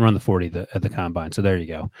 Oh, he didn't run the 40 at the combine, so there you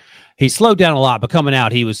go. He slowed down a lot, but coming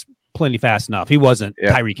out, he was plenty fast enough. He wasn't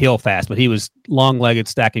Tyreek Hill fast, but he was long-legged,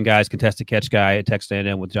 stacking guys, contested catch guy at Texas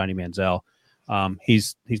A&M with Johnny Manziel.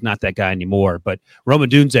 He's not that guy anymore, but Rome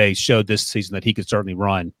Odunze showed this season that he could certainly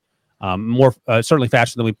run more, certainly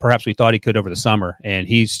faster than we thought he could over the summer, and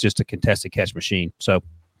he's just a contested catch machine. So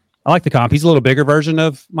I like the comp. He's a little bigger version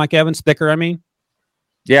of Mike Evans, thicker, I mean.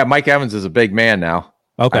 Yeah, Mike Evans is a big man now.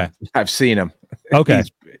 Okay. I've seen him. Okay.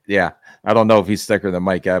 I don't know if he's thicker than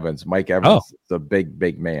Mike Evans. Mike Evans is a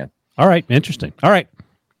big man. All right, interesting. All right,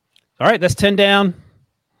 that's 10 down.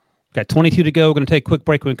 Got 22 to go. We're going to take a quick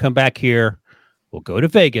break. When we come back here, we'll go to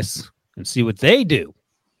Vegas and see what they do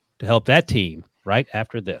to help that team right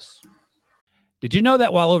after this. Did you know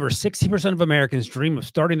that while over 60% of Americans dream of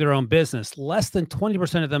starting their own business, less than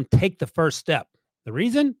 20% of them take the first step? The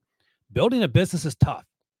reason? Building a business is tough.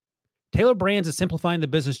 Taylor Brands is simplifying the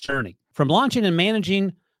business journey. From launching and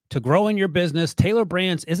managing to growing your business, Taylor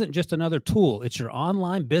Brands isn't just another tool. It's your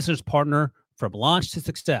online business partner from launch to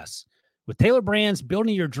success. With Taylor Brands,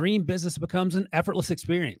 building your dream business becomes an effortless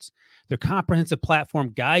experience. Their comprehensive platform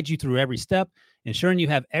guides you through every step, ensuring you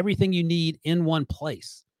have everything you need in one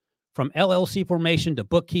place. From LLC formation to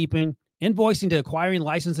bookkeeping, invoicing to acquiring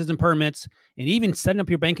licenses and permits, and even setting up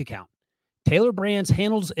your bank account, Taylor Brands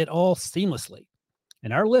handles it all seamlessly.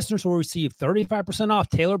 And our listeners will receive 35% off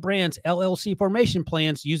Taylor Brands LLC formation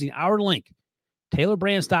plans using our link,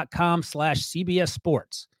 taylorbrands.com/CBS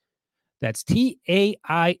Sports. That's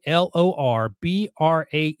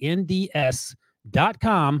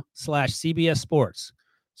TAILORBRANDS.com/CBS Sports.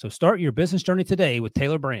 So start your business journey today with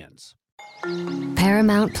Taylor Brands.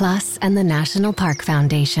 Paramount Plus and the National Park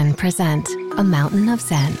Foundation present A Mountain of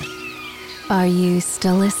Zen. Are you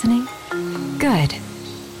still listening? Good.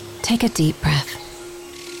 Take a deep breath.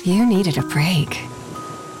 You needed a break.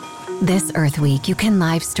 This Earth Week, you can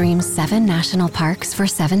live stream 7 national parks for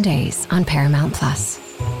 7 days on Paramount Plus.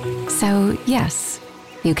 So, yes,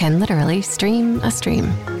 you can literally stream a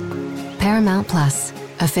stream. Paramount Plus,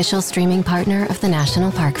 official streaming partner of the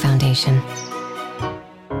National Park Foundation.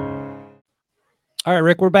 All right,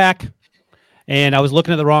 Rick, we're back. And I was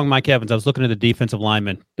looking at the wrong Mike Evans. I was looking at the defensive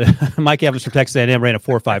lineman. Mike Evans from Texas A&M ran a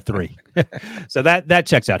 4.53. So that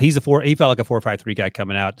checks out. He felt like a 4.53 guy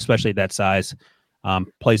coming out, especially at that size.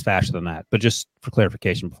 Plays faster than that. But just for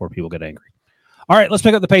clarification before people get angry. All right, let's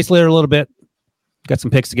pick up the pace later a little bit. Got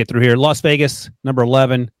some picks to get through here. Las Vegas, number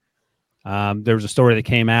 11. There was a story that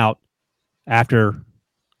came out after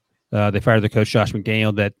they fired the coach, Josh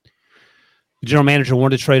McDaniel, that the general manager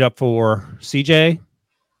wanted to trade up for CJ.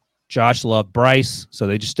 Josh loved Bryce, so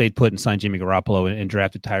they just stayed put and signed Jimmy Garoppolo and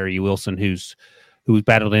drafted Tyree Wilson, who's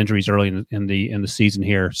battled injuries early in the season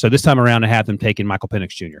here. So this time around, I have them taking Michael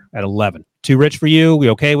Penix Jr. at 11. Too rich for you? We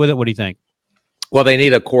okay with it? What do you think? Well, they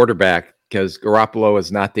need a quarterback because Garoppolo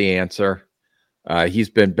is not the answer. He's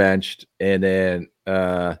been benched, and then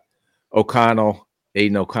Aiden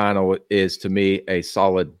O'Connell is, to me, a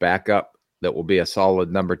solid backup that will be a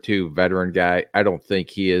solid number 2 veteran guy. I don't think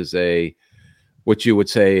he is what you would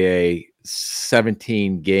say a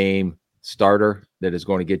 17-game starter that is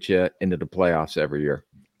going to get you into the playoffs every year.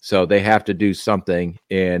 So they have to do something.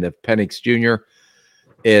 And if Penix Jr.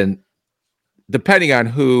 and depending on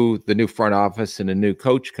who the new front office and the new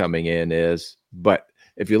coach coming in is, but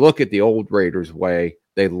if you look at the old Raiders way,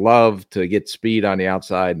 they love to get speed on the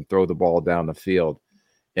outside and throw the ball down the field.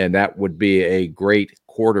 And that would be a great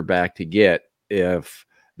quarterback to get if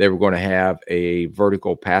they were going to have a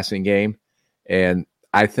vertical passing game. And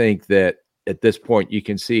I think that at this point, you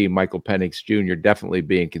can see Michael Penix Jr. definitely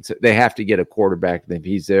being considered. They have to get a quarterback. And if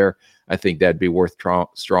he's there, I think that'd be worth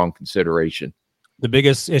strong consideration. The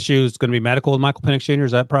biggest issue is going to be medical with Michael Penix Jr.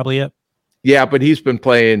 Is that probably it? Yeah, but he's been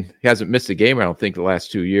playing. He hasn't missed a game, I don't think, the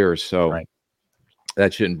last 2 years. So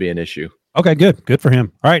that shouldn't be an issue. Okay, good. Good for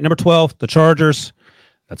him. All right, number 12, the Chargers.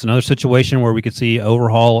 That's another situation where we could see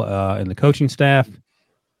overhaul in the coaching staff.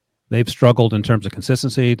 They've struggled in terms of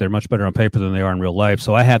consistency. They're much better on paper than they are in real life.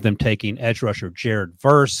 So I have them taking edge rusher Jared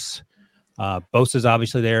Verse. Bosa's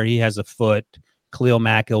obviously there. He has a foot. Khalil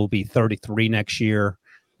Mack will be 33 next year,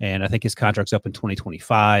 and I think his contract's up in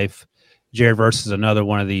 2025. Jared Verse is another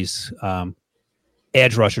one of these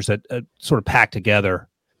edge rushers that sort of pack together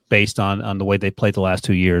based on the way they played the last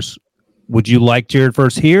 2 years. Would you like Jared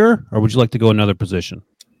Verse here, or would you like to go another position?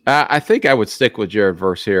 I think I would stick with Jared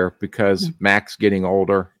Verse here because Mack's getting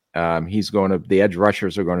older. The edge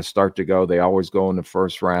rushers are going to start to go. They always go in the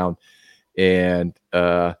first round. And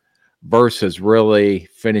Verse has really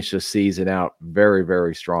finished the season out very,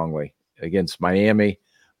 very strongly against Miami,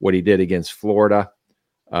 what he did against Florida,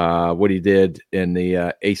 what he did in the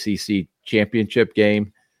ACC championship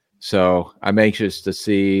game. So I'm anxious to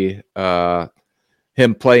see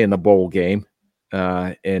him play in the bowl game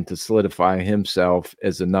and to solidify himself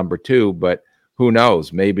as a number 2. But who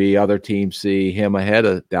knows? Maybe other teams see him ahead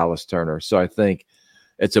of Dallas Turner. So I think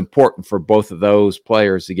it's important for both of those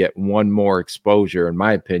players to get one more exposure, in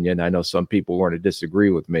my opinion. I know some people want to disagree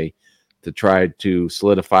with me, to try to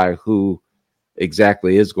solidify who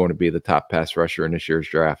exactly is going to be the top pass rusher in this year's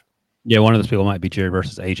draft. Yeah, one of those people might be Jared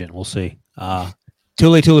Verse's agent. We'll see.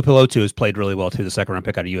 Tuli Tuipulotu has played really well, too, the second-round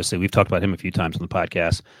pick out of USC. We've talked about him a few times on the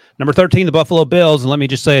podcast. Number 13, the Buffalo Bills. And let me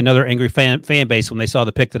just say, another angry fan base when they saw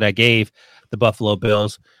the pick that I gave the Buffalo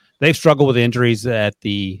Bills. They've struggled with injuries at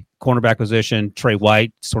the cornerback position. Trey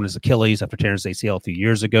White torn his Achilles after tearing his ACL a few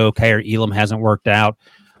years ago. Kyer Elam hasn't worked out.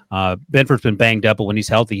 Benford's been banged up, but when he's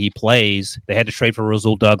healthy, he plays. They had to trade for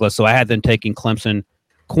Rasul Douglas, so I had them taking Clemson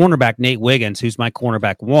cornerback Nate Wiggins, who's my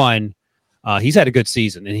cornerback 1. He's had a good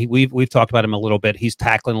season, and we've talked about him a little bit. He's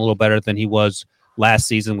tackling a little better than he was last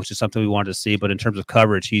season, which is something we wanted to see. But in terms of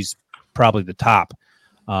coverage, he's probably the top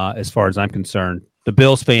as far as I'm concerned. The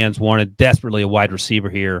Bills fans wanted desperately a wide receiver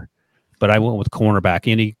here, but I went with cornerback.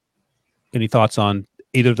 Any thoughts on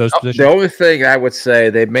either of those positions? The only thing I would say,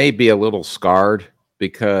 they may be a little scarred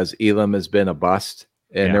because Elam has been a bust,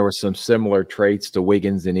 and there were some similar traits to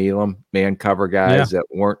Wiggins and Elam, man cover guys that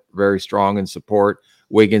weren't very strong in support.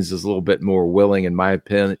 Wiggins is a little bit more willing, in my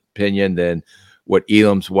opinion, than what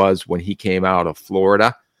Elam's was when he came out of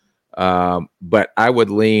Florida. But I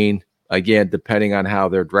would lean, again, depending on how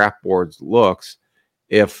their draft boards looks,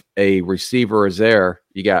 if a receiver is there,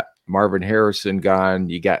 you got Marvin Harrison gone,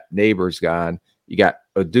 you got Neighbors gone, you got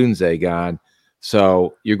Odunze gone.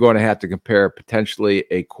 So you're going to have to compare potentially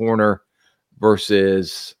a corner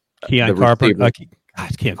versus Keon Carpenter.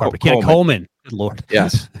 Keon Coleman. Good Lord.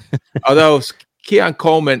 Yes. Although Keon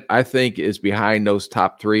Coleman, I think, is behind those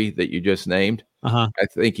top 3 that you just named. I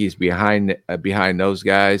think he's behind those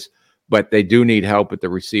guys, but they do need help at the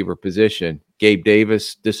receiver position. Gabe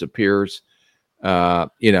Davis disappears.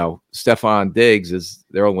 Stephon Diggs is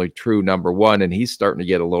their only true number 1, and he's starting to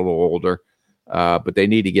get a little older. But they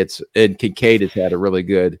need to get, and Kincaid has had a really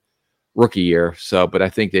good rookie year. So, but I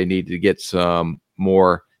think they need to get some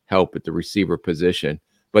more help at the receiver position.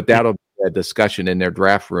 But that'll be a discussion in their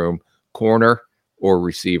draft room, corner or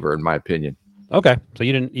receiver, in my opinion. Okay, so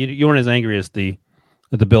you weren't as angry as the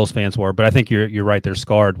Bills fans were, but I think you're right. They're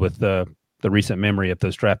scarred with the recent memory of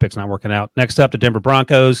those draft picks not working out. Next up, the Denver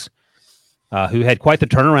Broncos, who had quite the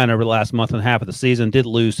turnaround over the last month and a half of the season, did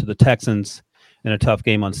lose to the Texans in a tough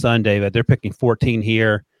game on Sunday, but they're picking 14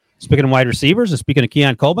 here. Speaking of wide receivers and speaking of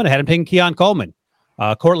Keon Coleman, I had him taking Keon Coleman.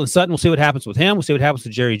 Cortland Sutton, we'll see what happens with him. We'll see what happens to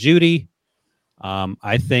Jerry Jeudy.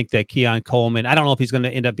 I think that Keon Coleman, I don't know if he's going to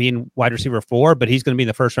end up being wide receiver 4, but he's going to be in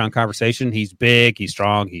the first round conversation. He's big, he's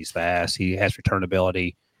strong, he's fast, he has return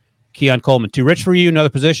ability. Keon Coleman, too rich for you, another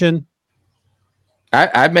position?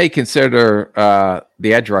 I may consider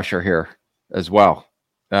the edge rusher here as well.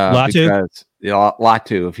 Latu? Because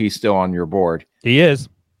Latu, if he's still on your board. He is.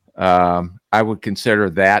 I would consider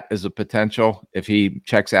that as a potential if he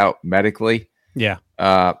checks out medically. Yeah.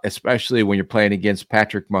 Especially when you're playing against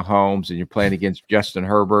Patrick Mahomes and you're playing against Justin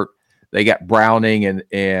Herbert. They got Browning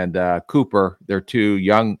and Cooper. They're 2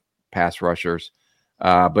 young pass rushers,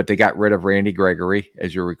 but they got rid of Randy Gregory,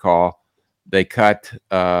 as you recall. They cut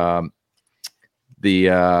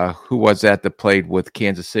who was that played with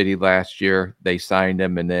Kansas City last year? They signed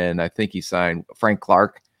him, and then I think he signed Frank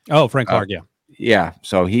Clark. Oh, Frank Clark, yeah. Yeah,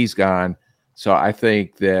 so he's gone. So I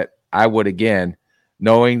think that I would, again,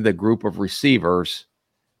 knowing the group of receivers,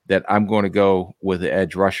 that I'm going to go with the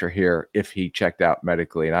edge rusher here if he checked out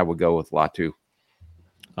medically, and I would go with Latu.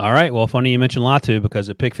 All right. Well, funny you mentioned Latu because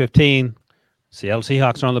at pick 15, Seattle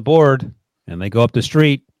Seahawks are on the board, and they go up the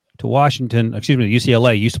street to Washington. Excuse me,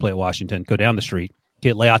 UCLA used to play at Washington. Go down the street,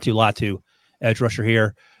 get Latu, edge rusher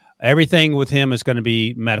here. Everything with him is going to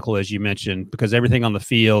be medical, as you mentioned, because everything on the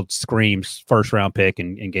field screams first-round pick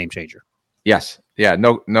and game changer. Yes. Yeah.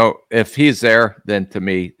 No. If he's there, then to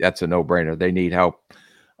me, that's a no-brainer. They need help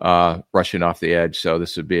rushing off the edge. So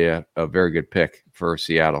this would be a very good pick for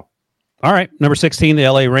Seattle. All right. Number 16, the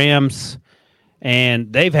LA Rams.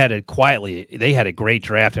 And they had a great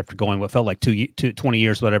draft after going what felt like 20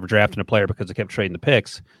 years without ever drafting a player because they kept trading the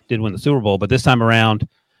picks. Did win the Super Bowl. But this time around,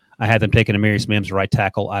 I had them taking Amarius Mims, right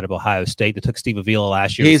tackle out of Ohio State. They took Steve Avila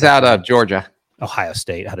last year. He's out of Georgia. Ohio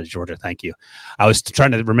State, out of Georgia. Thank you. I was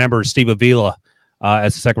trying to remember Steve Avila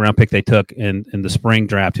as the second round pick they took in the spring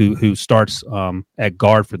draft, who starts at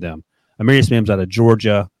guard for them. Amarius Mims out of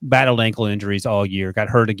Georgia, battled ankle injuries all year, got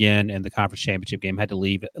hurt again in the conference championship game, had to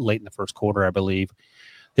leave late in the first quarter, I believe.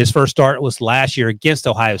 His first start was last year against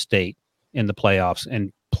Ohio State in the playoffs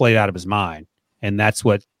and played out of his mind. And that's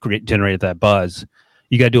what generated that buzz.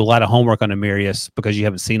 You got to do a lot of homework on Amarius because you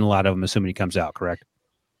haven't seen a lot of him, assuming he comes out, correct?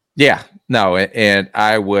 Yeah, no, and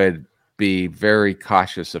I would be very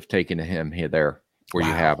cautious of taking him here there where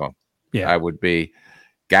you have him. Yeah, I would be.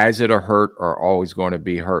 Guys that are hurt are always going to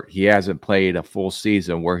be hurt. He hasn't played a full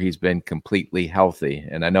season where he's been completely healthy,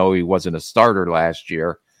 and I know he wasn't a starter last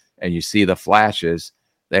year. And you see the flashes.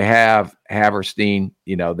 They have Haverstein.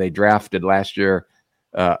 They drafted last year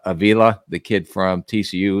Avila, the kid from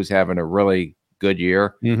TCU, who's having a really good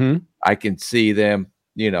year. Mm-hmm. I can see them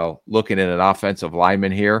looking at an offensive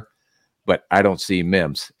lineman here, but I don't see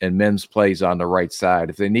Mims. And Mims plays on the right side.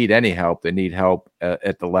 If they need any help, they need help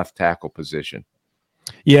at the left tackle position.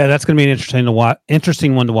 Yeah, that's going to be an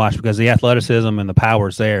interesting one to watch because the athleticism and the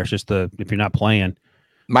power's there. It's just if you're not playing.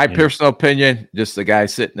 My personal opinion, just the guy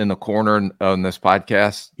sitting in the corner on this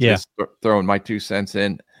podcast, just throwing my 2 cents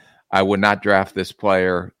in, I would not draft this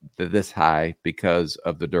player this high because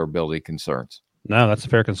of the durability concerns. No, that's a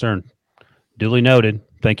fair concern. Duly noted.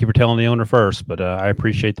 Thank you for telling the owner first, but I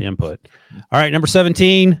appreciate the input. All right, number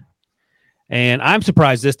 17. And I'm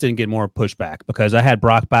surprised this didn't get more pushback because I had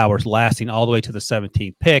Brock Bowers lasting all the way to the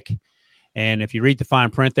 17th pick. And if you read the fine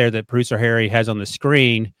print there that producer Harry has on the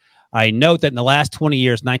screen, I note that in the last 20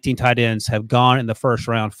 years, 19 tight ends have gone in the first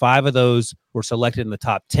round. 5 of those were selected in the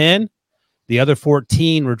top 10. The other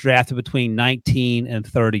 14 were drafted between 19 and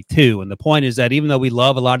 32. And the point is that even though we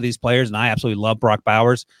love a lot of these players, and I absolutely love Brock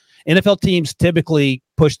Bowers, NFL teams typically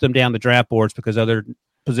push them down the draft boards because of their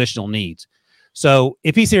positional needs. So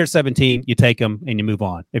if he's here at 17, you take him and you move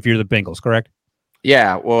on if you're the Bengals, correct?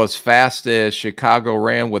 Yeah, well, as fast as Chicago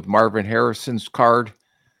ran with Marvin Harrison's card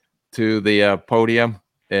to the podium,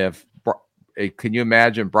 can you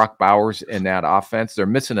imagine Brock Bowers in that offense? They're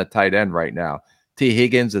missing a tight end right now. T.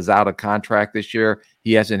 Higgins is out of contract this year.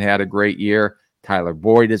 He hasn't had a great year. Tyler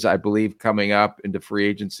Boyd is, I believe, coming up into free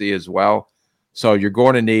agency as well. So you're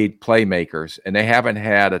going to need playmakers, and they haven't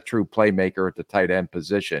had a true playmaker at the tight end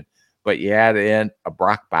position. But you add in a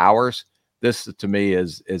Brock Bowers, this to me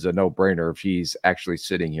is a no-brainer if he's actually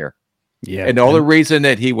sitting here. Yeah. And the only reason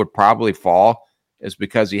that he would probably fall is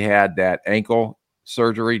because he had that ankle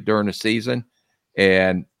surgery during the season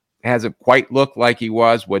and hasn't quite looked like he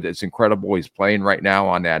was. What it's incredible he's playing right now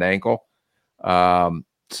on that ankle.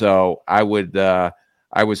 So I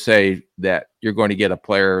would say that you're going to get a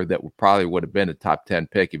player that probably would have been a top 10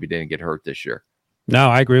 pick if he didn't get hurt this year. No,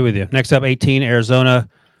 I agree with you. Next up, 18, Arizona.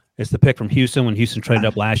 It's the pick from Houston when Houston traded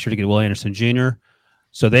up last year to get Will Anderson Jr.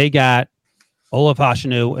 So they got Olaf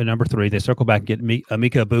Hashanu at number 3. They circle back and get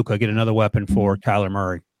Mika Ibuka, get another weapon for Kyler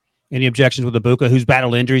Murray. Any objections with Ibuka, who's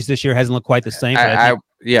battled injuries this year, hasn't looked quite the same?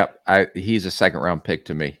 He's a second-round pick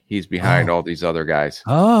to me. He's behind all these other guys.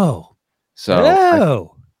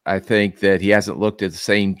 So I think that he hasn't looked at the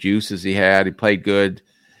same juice as he had. He played good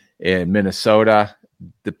in Minnesota.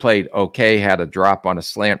 They played okay, had a drop on a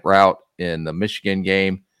slant route in the Michigan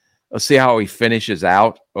game. Let's see how he finishes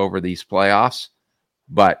out over these playoffs.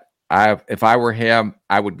 But if I were him,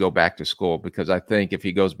 I would go back to school, because I think if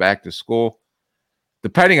he goes back to school,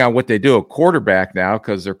 depending on what they do at quarterback now,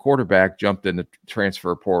 because their quarterback jumped in the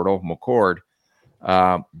transfer portal, McCord.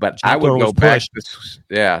 But I would go back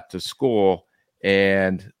to school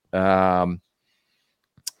and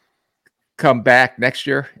come back next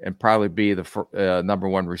year and probably be the number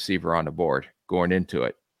 1 receiver on the board going into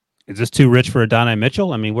it. Is this too rich for Adonai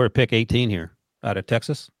Mitchell? I mean, we're at pick 18 here out of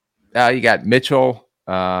Texas. You got Mitchell.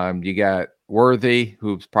 You got Worthy,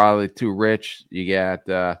 who's probably too rich. You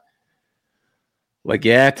got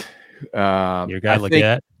Leggett. Your guy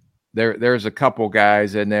Leggett. There's a couple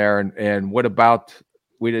guys in there. And what about,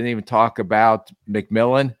 we didn't even talk about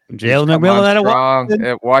McMillan. Jalen McMillan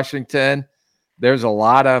at Washington. There's a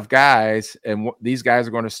lot of guys, and these guys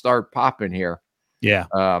are going to start popping here. Yeah.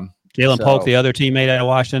 Jalen Polk, the other teammate out of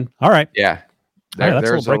Washington. All right. Yeah. That's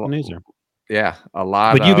a little breaking news there. Yeah, a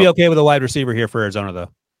lot. Would you be okay with a wide receiver here for Arizona, though?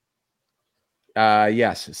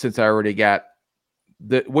 Yes, since I already got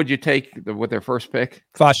would you take with their first pick?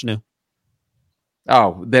 Fashanu.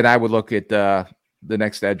 Oh, then I would look at the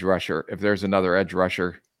next edge rusher. If there's another edge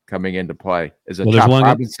rusher coming into play, Chop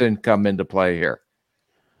Robinson come into play here?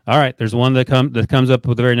 All right, there's one that comes up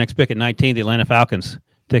with the very next pick at 19, the Atlanta Falcons,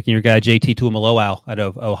 taking your guy JT Tuimoloau out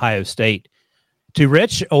of Ohio State. Too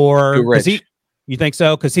rich, or too rich? You think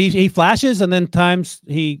so? Because he flashes, and then times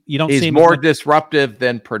you don't see him. He's more disruptive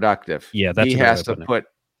than productive. Yeah, he has to put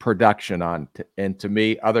production on. And to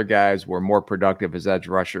me, other guys were more productive as edge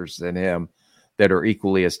rushers than him that are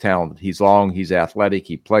equally as talented. He's long, he's athletic,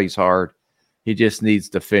 he plays hard. He just needs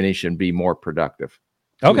to finish and be more productive.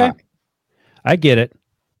 Okay, I get it.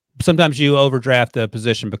 Sometimes you overdraft the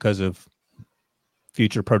position because of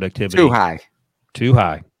future productivity. Too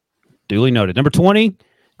high. Duly noted. Number 20,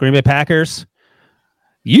 Green Bay Packers.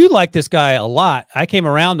 You like this guy a lot. I came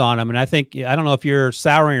around on him, and I don't know if you're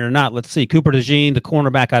souring or not. Let's see. Cooper DeJean, the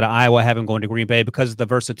cornerback out of Iowa, have him going to Green Bay because of the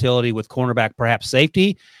versatility with cornerback, perhaps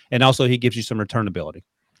safety, and also he gives you some return ability.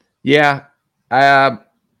 Yeah.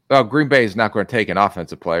 Green Bay is not going to take an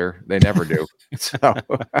offensive player. They never do.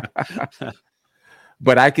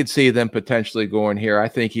 But I could see them potentially going here. I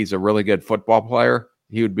think he's a really good football player.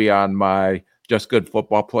 He would be on my just good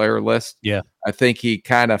football player list. Yeah. I think he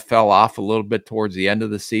kind of fell off a little bit towards the end of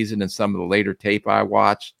the season in some of the later tape I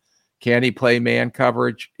watched. Can he play man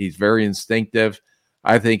coverage? He's very instinctive.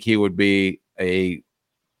 I think he would be a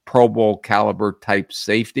Pro Bowl caliber type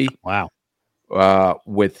safety. Wow.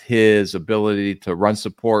 With his ability to run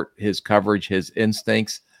support, his coverage, his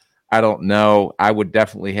instincts. I don't know. I would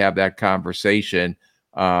definitely have that conversation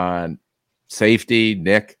on safety,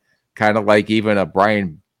 Nick, kind of like even a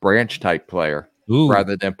Brian Branch type player. Ooh.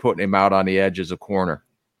 Rather than putting him out on the edge as a corner.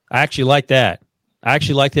 I actually like that. I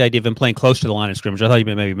actually like the idea of him playing close to the line of scrimmage. I thought you'd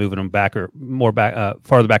be maybe moving him back or more back,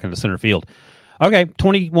 farther back into the center field. Okay,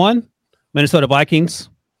 21, Minnesota Vikings.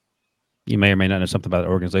 You may or may not know something about the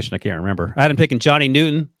organization. I can't remember. I had him picking Johnny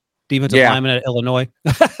Newton, defensive lineman at Illinois.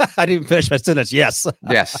 I didn't even finish my sentence. Yes.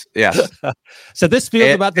 So this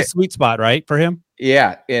feels about the sweet spot, right, for him?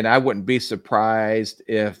 Yeah, and I wouldn't be surprised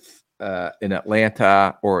if in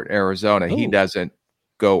Atlanta or in Arizona, he doesn't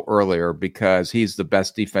go earlier, because he's the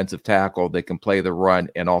best defensive tackle that can play the run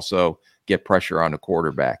and also get pressure on the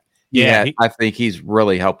quarterback. I think he's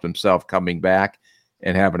really helped himself coming back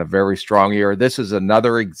and having a very strong year. This is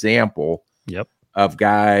another example of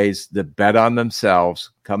guys that bet on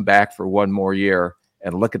themselves, come back for one more year,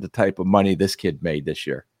 and look at the type of money this kid made this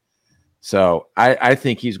year. So I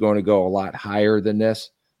think he's going to go a lot higher than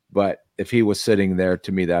this, but if he was sitting there,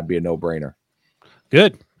 to me, that'd be a no-brainer.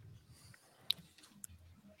 Good.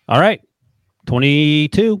 All right.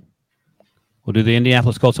 22. We'll do the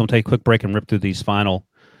Indianapolis Colts. I'm going to take a quick break and rip through these final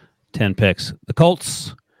 10 picks. The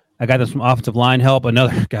Colts, I got some offensive line help.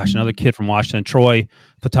 Another kid from Washington, Troy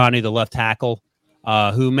Fatani, the left tackle,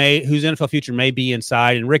 whose NFL future may be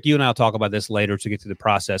inside. And Rick, you and I will talk about this later to get through the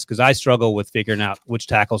process, because I struggle with figuring out which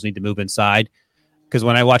tackles need to move inside. because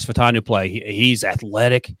when I watch Fatanu play, he's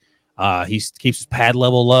athletic. He keeps his pad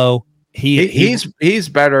level low. He's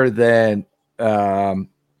better than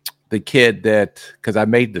the kid that, because I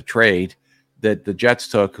made the trade that the Jets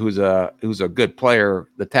took, who's a good player.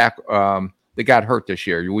 The that got hurt this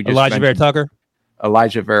year. We just Elijah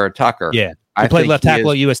Vera Tucker. Yeah, he played left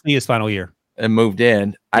tackle at USC his final year and moved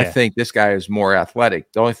in. I think this guy is more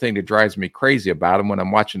athletic. The only thing that drives me crazy about him when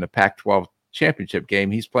I'm watching the Pac-12 championship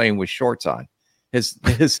game, he's playing with shorts on. His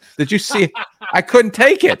did you see it? I couldn't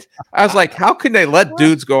take it. I was like, how can they let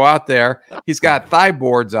dudes go out there? He's got thigh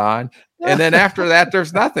boards on, and then after that,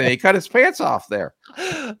 there's nothing. He cut his pants off there.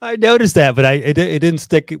 I noticed that, but it didn't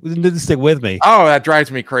stick. It didn't stick with me. Oh, that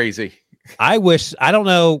drives me crazy. I don't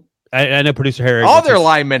know. I know producer Harry. All their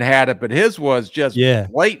linemen had it, but his was just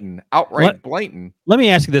blatant, outright blatant. Let me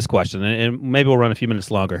ask you this question, and maybe we'll run a few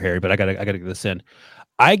minutes longer, Harry. But I gotta get this in.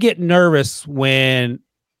 I get nervous when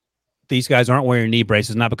these guys aren't wearing knee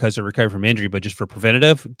braces, not because they're recovering from injury, but just for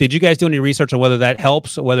preventative. Did you guys do any research on whether that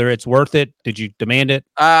helps, whether it's worth it? Did you demand it?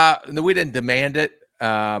 No, we didn't demand it.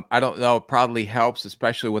 I don't know. It probably helps,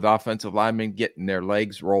 especially with offensive linemen getting their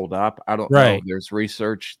legs rolled up. I don't know. There's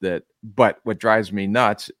research but what drives me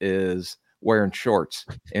nuts is wearing shorts.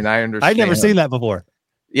 And I understand. I've never seen that before.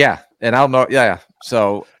 Yeah. And I'll know. Yeah.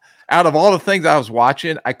 So out of all the things I was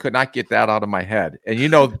watching, I could not get that out of my head.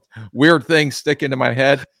 And weird things stick into my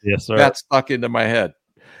head. Yes, sir. That stuck into my head.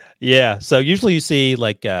 Yeah. So usually you see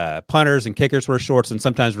like punters and kickers wear shorts, and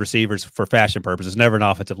sometimes receivers for fashion purposes. Never an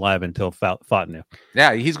offensive lineman until Fatanu.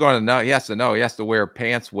 Yeah, he's going to know. He has to know. He has to wear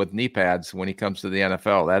pants with knee pads when he comes to the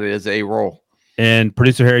NFL. That is a role. And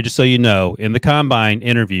producer Harry, just so you know, in the combine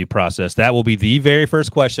interview process, that will be the very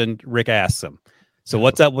first question Rick asks him. So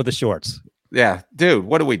what's up with the shorts? Yeah, dude,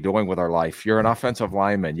 what are we doing with our life? You're an offensive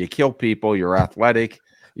lineman. You kill people. You're athletic.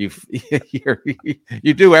 You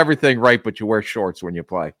do everything right, but you wear shorts when you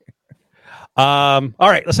play. All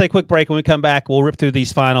right, let's take a quick break. When we come back, we'll rip through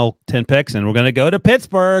these final 10 picks, and we're going to go to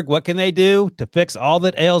Pittsburgh. What can they do to fix all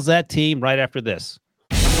that ails that team right after this?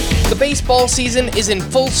 The baseball season is in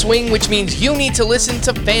full swing, which means you need to listen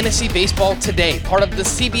to Fantasy Baseball Today, part of the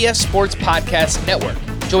CBS Sports Podcast Network.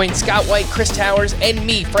 Join Scott White, Chris Towers, and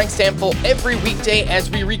me, Frank Stample, every weekday as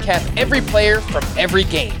we recap every player from every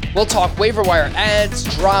game. We'll talk waiver wire ads,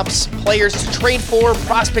 drops, players to trade for,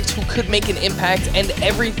 prospects who could make an impact, and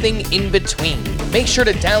everything in between. Make sure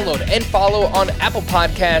to download and follow on Apple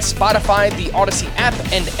Podcasts, Spotify, the Odyssey app,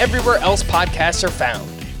 and everywhere else podcasts are found.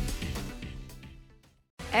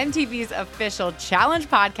 MTV's official Challenge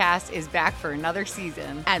podcast is back for another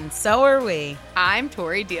season. And so are we. I'm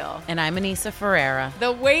Tori Deal. And I'm Anissa Ferreira.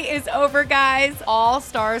 The wait is over, guys. All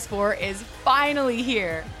Stars 4 is finally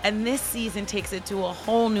here. And this season takes it to a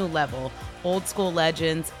whole new level. Old school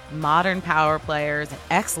legends, modern power players, and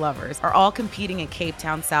ex-lovers are all competing in Cape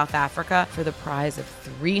Town, South Africa for the prize of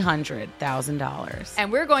 $300,000.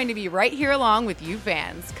 And we're going to be right here along with you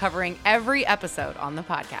fans, covering every episode on the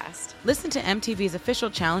podcast. Listen to MTV's official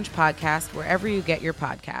Challenge podcast wherever you get your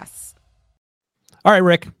podcasts. All right,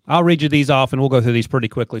 Rick, I'll read you these off, and we'll go through these pretty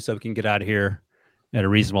quickly so we can get out of here at a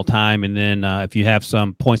reasonable time. And then if you have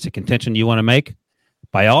some points of contention you want to make,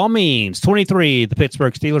 by all means. 23, the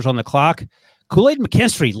Pittsburgh Steelers on the clock. Kool-Aid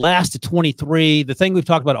McKinstry last at 23. The thing we've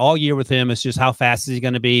talked about all year with him is just how fast is he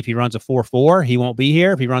going to be. If he runs a 4.4, he won't be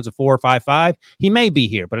here. If he runs a 4.55, he may be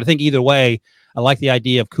here. But I think either way, I like the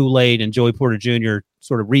idea of Kool-Aid and Joey Porter Jr.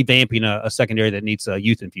 sort of revamping a secondary that needs a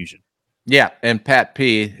youth infusion. Yeah, and Pat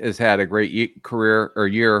P has had a great career or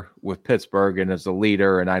year with Pittsburgh and is a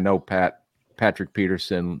leader. And I know Patrick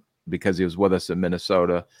Peterson because he was with us in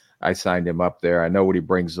Minnesota. I signed him up there. I know what he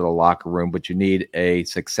brings to the locker room, but you need a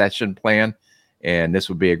succession plan, and this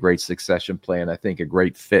would be a great succession plan. I think a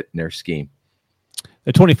great fit in their scheme.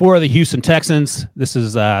 The 24 of the Houston Texans. This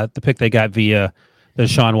is the pick they got via the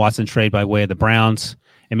Deshaun Watson trade by way of the Browns.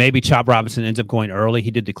 And maybe Chop Robinson ends up going early.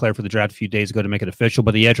 He did declare for the draft a few days ago to make it official,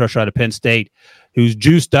 but the edge rusher out of Penn State, who's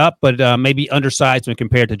juiced up, but maybe undersized when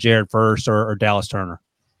compared to Jared Verse or Dallas Turner.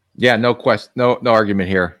 Yeah, no question. No argument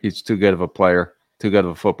here. He's too good of a player. Too good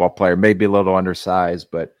of a football player, maybe a little undersized,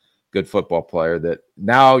 but good football player. That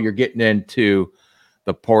now you're getting into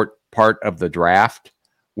the part of the draft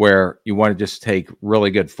where you want to just take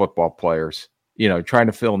really good football players, trying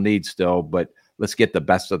to fill needs still, but let's get the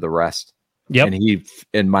best of the rest. Yep. And he,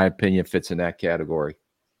 in my opinion, fits in that category.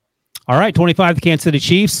 All right. 25, the Kansas City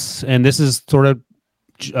Chiefs. And this is sort of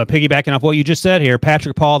piggybacking off what you just said here.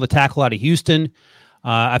 Patrick Paul, the tackle out of Houston.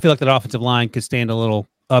 I feel like that offensive line could stand a little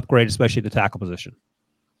upgrade, especially the tackle position.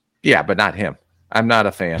 Yeah, but not him. I'm not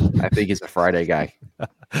a fan. I think he's a Friday guy.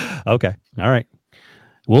 Okay. All right.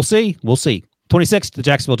 We'll see. 26, the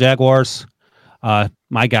Jacksonville Jaguars.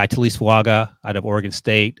 My guy, Talise Fuaga out of Oregon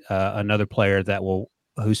State, another player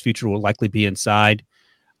whose future will likely be inside.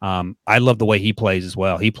 I love the way he plays as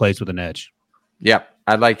well. He plays with an edge. Yep,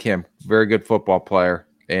 I like him. Very good football player,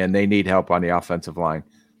 and they need help on the offensive line.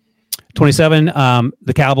 27,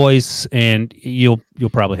 the Cowboys, and you'll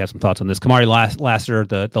probably have some thoughts on this. Kamari Lassiter,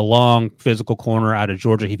 the long physical corner out of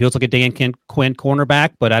Georgia. He feels like a Dan Quinn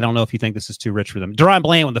cornerback, but I don't know if you think this is too rich for them. Deron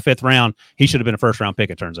Bland in the 5th round, he should have been a first-round pick,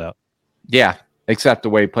 it turns out. Yeah, except the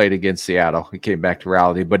way he played against Seattle. He came back to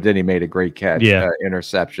reality, but then he made a great catch,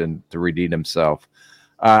 interception to redeem himself.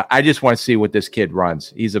 I just want to see what this kid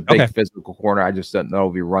runs. He's a big physical corner. I just don't know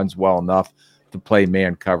if he runs well enough to play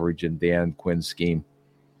man coverage in Dan Quinn's scheme.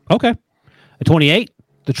 Okay. At 28,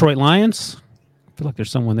 Detroit Lions. I feel like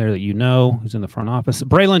there's someone there that who's in the front office.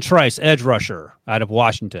 Braylon Trice, edge rusher out of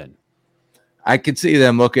Washington. I could see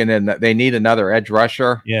them looking, and they need another edge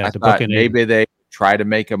rusher. Yeah, I thought maybe they try to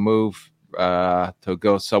make a move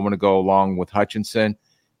someone to go along with Hutchinson.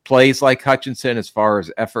 Plays like Hutchinson as far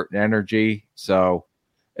as effort and energy. So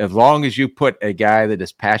as long as you put a guy that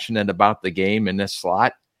is passionate about the game in this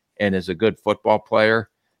slot and is a good football player,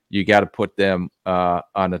 you got to put them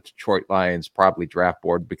on the Detroit Lions probably draft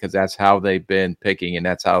board, because that's how they've been picking, and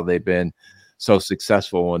that's how they've been so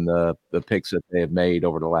successful in the picks that they have made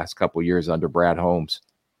over the last couple of years under Brad Holmes.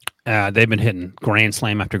 They've been hitting grand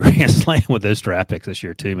slam after grand slam with those draft picks this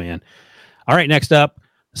year too, man. All right, next up,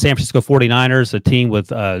 San Francisco 49ers, a team with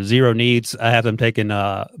zero needs. I have them taking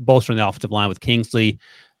bolstering the offensive line with Kingsley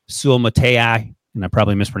Suamatai, and I'm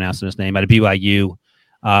probably mispronouncing his name, out of BYU.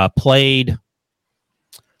 Played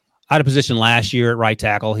out of position last year at right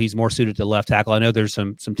tackle. He's more suited to left tackle. I know there's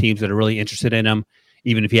some teams that are really interested in him,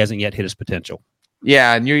 even if he hasn't yet hit his potential.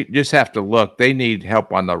 Yeah, and you just have to look. They need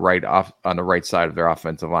help on the right side of their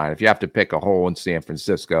offensive line. If you have to pick a hole in San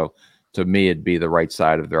Francisco, to me, it'd be the right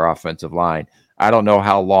side of their offensive line. I don't know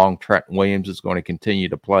how long Trent Williams is going to continue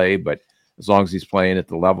to play, but as long as he's playing at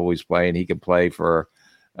the level he's playing, he can play for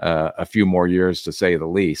a few more years, to say the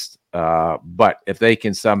least. But if they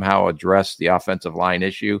can somehow address the offensive line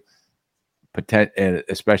issue,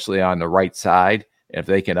 especially on the right side, if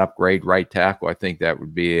they can upgrade right tackle, I think that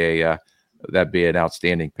would be that'd be an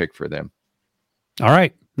outstanding pick for them. All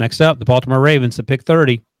right, next up, the Baltimore Ravens at pick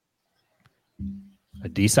 30.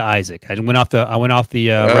 Adisa Isaac. I went off the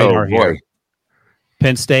radar here.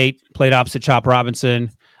 Penn State, played opposite Chop Robinson.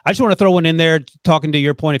 I just want to throw one in there, talking to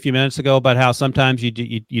your point a few minutes ago about how sometimes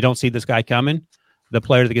you don't see this guy coming, the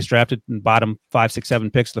player that gets drafted in bottom 5, 6, 7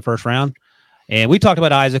 picks of the first round. And we talked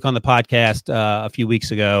about Isaac on the podcast a few weeks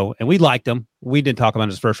ago, and we liked him. We didn't talk about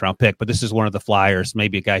his first round pick, but this is one of the flyers,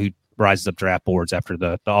 maybe a guy who rises up draft boards after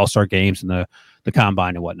the All-Star games and the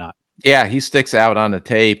combine and whatnot. Yeah, he sticks out on the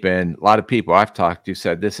tape, and a lot of people I've talked to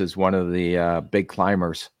said this is one of the big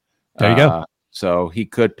climbers. There you go. So he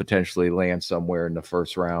could potentially land somewhere in the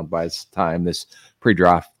first round by the time this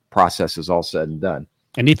pre-draft process is all said and done.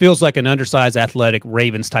 And he feels like an undersized, athletic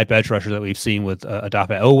Ravens-type edge rusher that we've seen with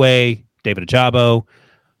Adafe Owe, David Ajabo.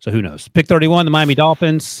 So who knows? Pick 31, the Miami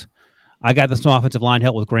Dolphins. I got this offensive line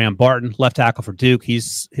help with Graham Barton, left tackle for Duke.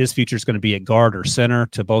 His future is going to be at guard or center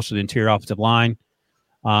to bolster the interior offensive line.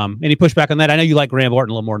 Any pushback on that? I know you like Graham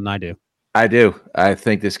Barton a little more than I do. I do. I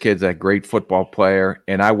think this kid's a great football player,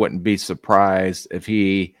 and I wouldn't be surprised if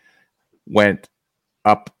he went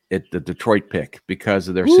up at the Detroit pick because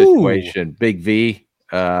of their situation. Big V,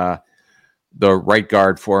 the right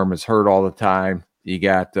guard for him is hurt all the time. You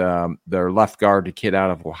got their left guard, the kid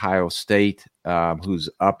out of Ohio State, who's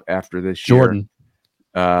up after this Jordan.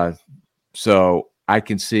 Year. So I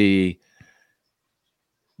can see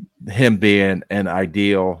him being an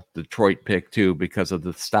ideal Detroit pick too, because of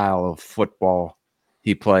the style of football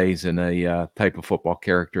he plays and a type of football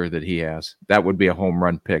character that he has. That would be a home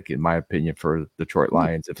run pick, in my opinion, for Detroit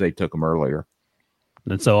Lions if they took him earlier.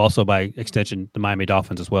 And so also by extension, the Miami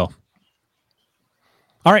Dolphins as well.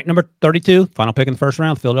 All right, number 32, final pick in the first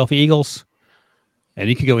round, Philadelphia Eagles. And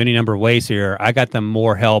you could go any number of ways here. I got them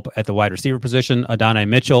more help at the wide receiver position. Adonai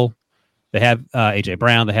Mitchell. They have A.J.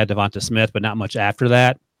 Brown. They had Devonta Smith, but not much after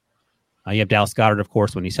that. You have Dallas Goedert, of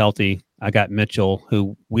course, when he's healthy. I got Mitchell,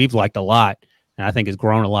 who we've liked a lot, and I think has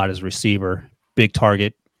grown a lot as a receiver. Big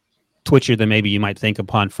target, twitchier than maybe you might think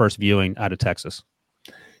upon first viewing out of Texas.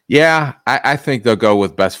 Yeah, I think they'll go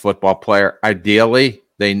with best football player. Ideally,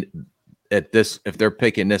 if they're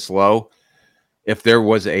picking this low, if there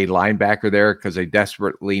was a linebacker there, because they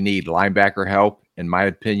desperately need linebacker help, in my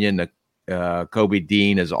opinion, Kobe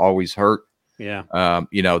Dean is always hurt. Yeah.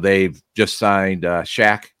 They've just signed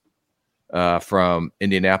Shaq from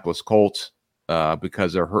Indianapolis Colts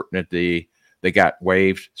because they're hurting at they got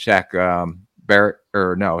waived. Shaq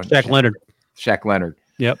Leonard. Shaq Leonard.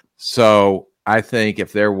 Yep. So I think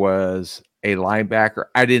if there was a linebacker,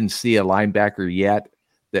 I didn't see a linebacker yet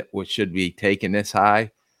that should be taken this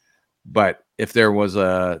high. But if there was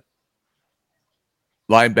a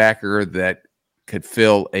linebacker that could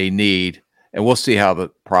fill a need, and we'll see how the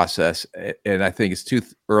process, and I think it's too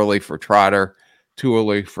early for Trotter, too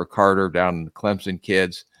early for Carter down in the Clemson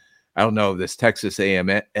kids. I don't know this Texas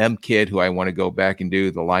A&M kid who I want to go back and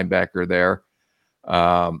do the linebacker there.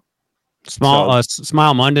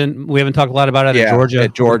 Smile Munden. We haven't talked a lot about it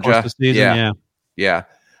At Georgia. Yeah.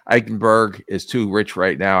 Eichenberg is too rich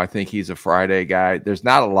right now. I think he's a Friday guy. There's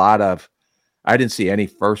not a lot of, I didn't see any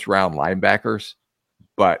first round linebackers,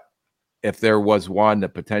 but if there was one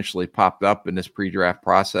that potentially popped up in this pre-draft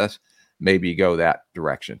process, maybe you go that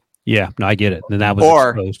direction. Yeah, no, I get it. And that was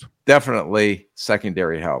exposed. Definitely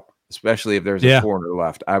secondary help, especially if there's a corner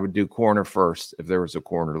left. I would do corner first if there was a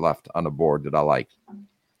corner left on the board that I liked.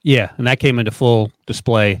 Yeah, and that came into full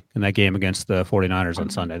display in that game against the 49ers on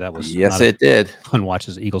Sunday. That was it did. Fun watch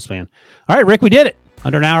as an Eagles fan. All right, Rick, we did it.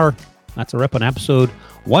 Under an hour. That's a wrap on episode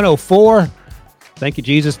 104. Thank you,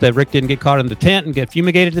 Jesus, that Rick didn't get caught in the tent and get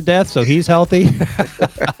fumigated to death, so he's healthy.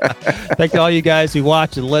 Thank you to all you guys who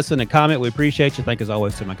watch and listen and comment. We appreciate you. Thanks, as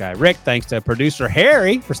always, to my guy, Rick. Thanks to producer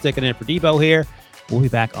Harry for sticking in for Debo here. We'll be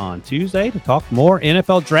back on Tuesday to talk more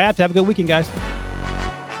NFL draft. Have a good weekend, guys.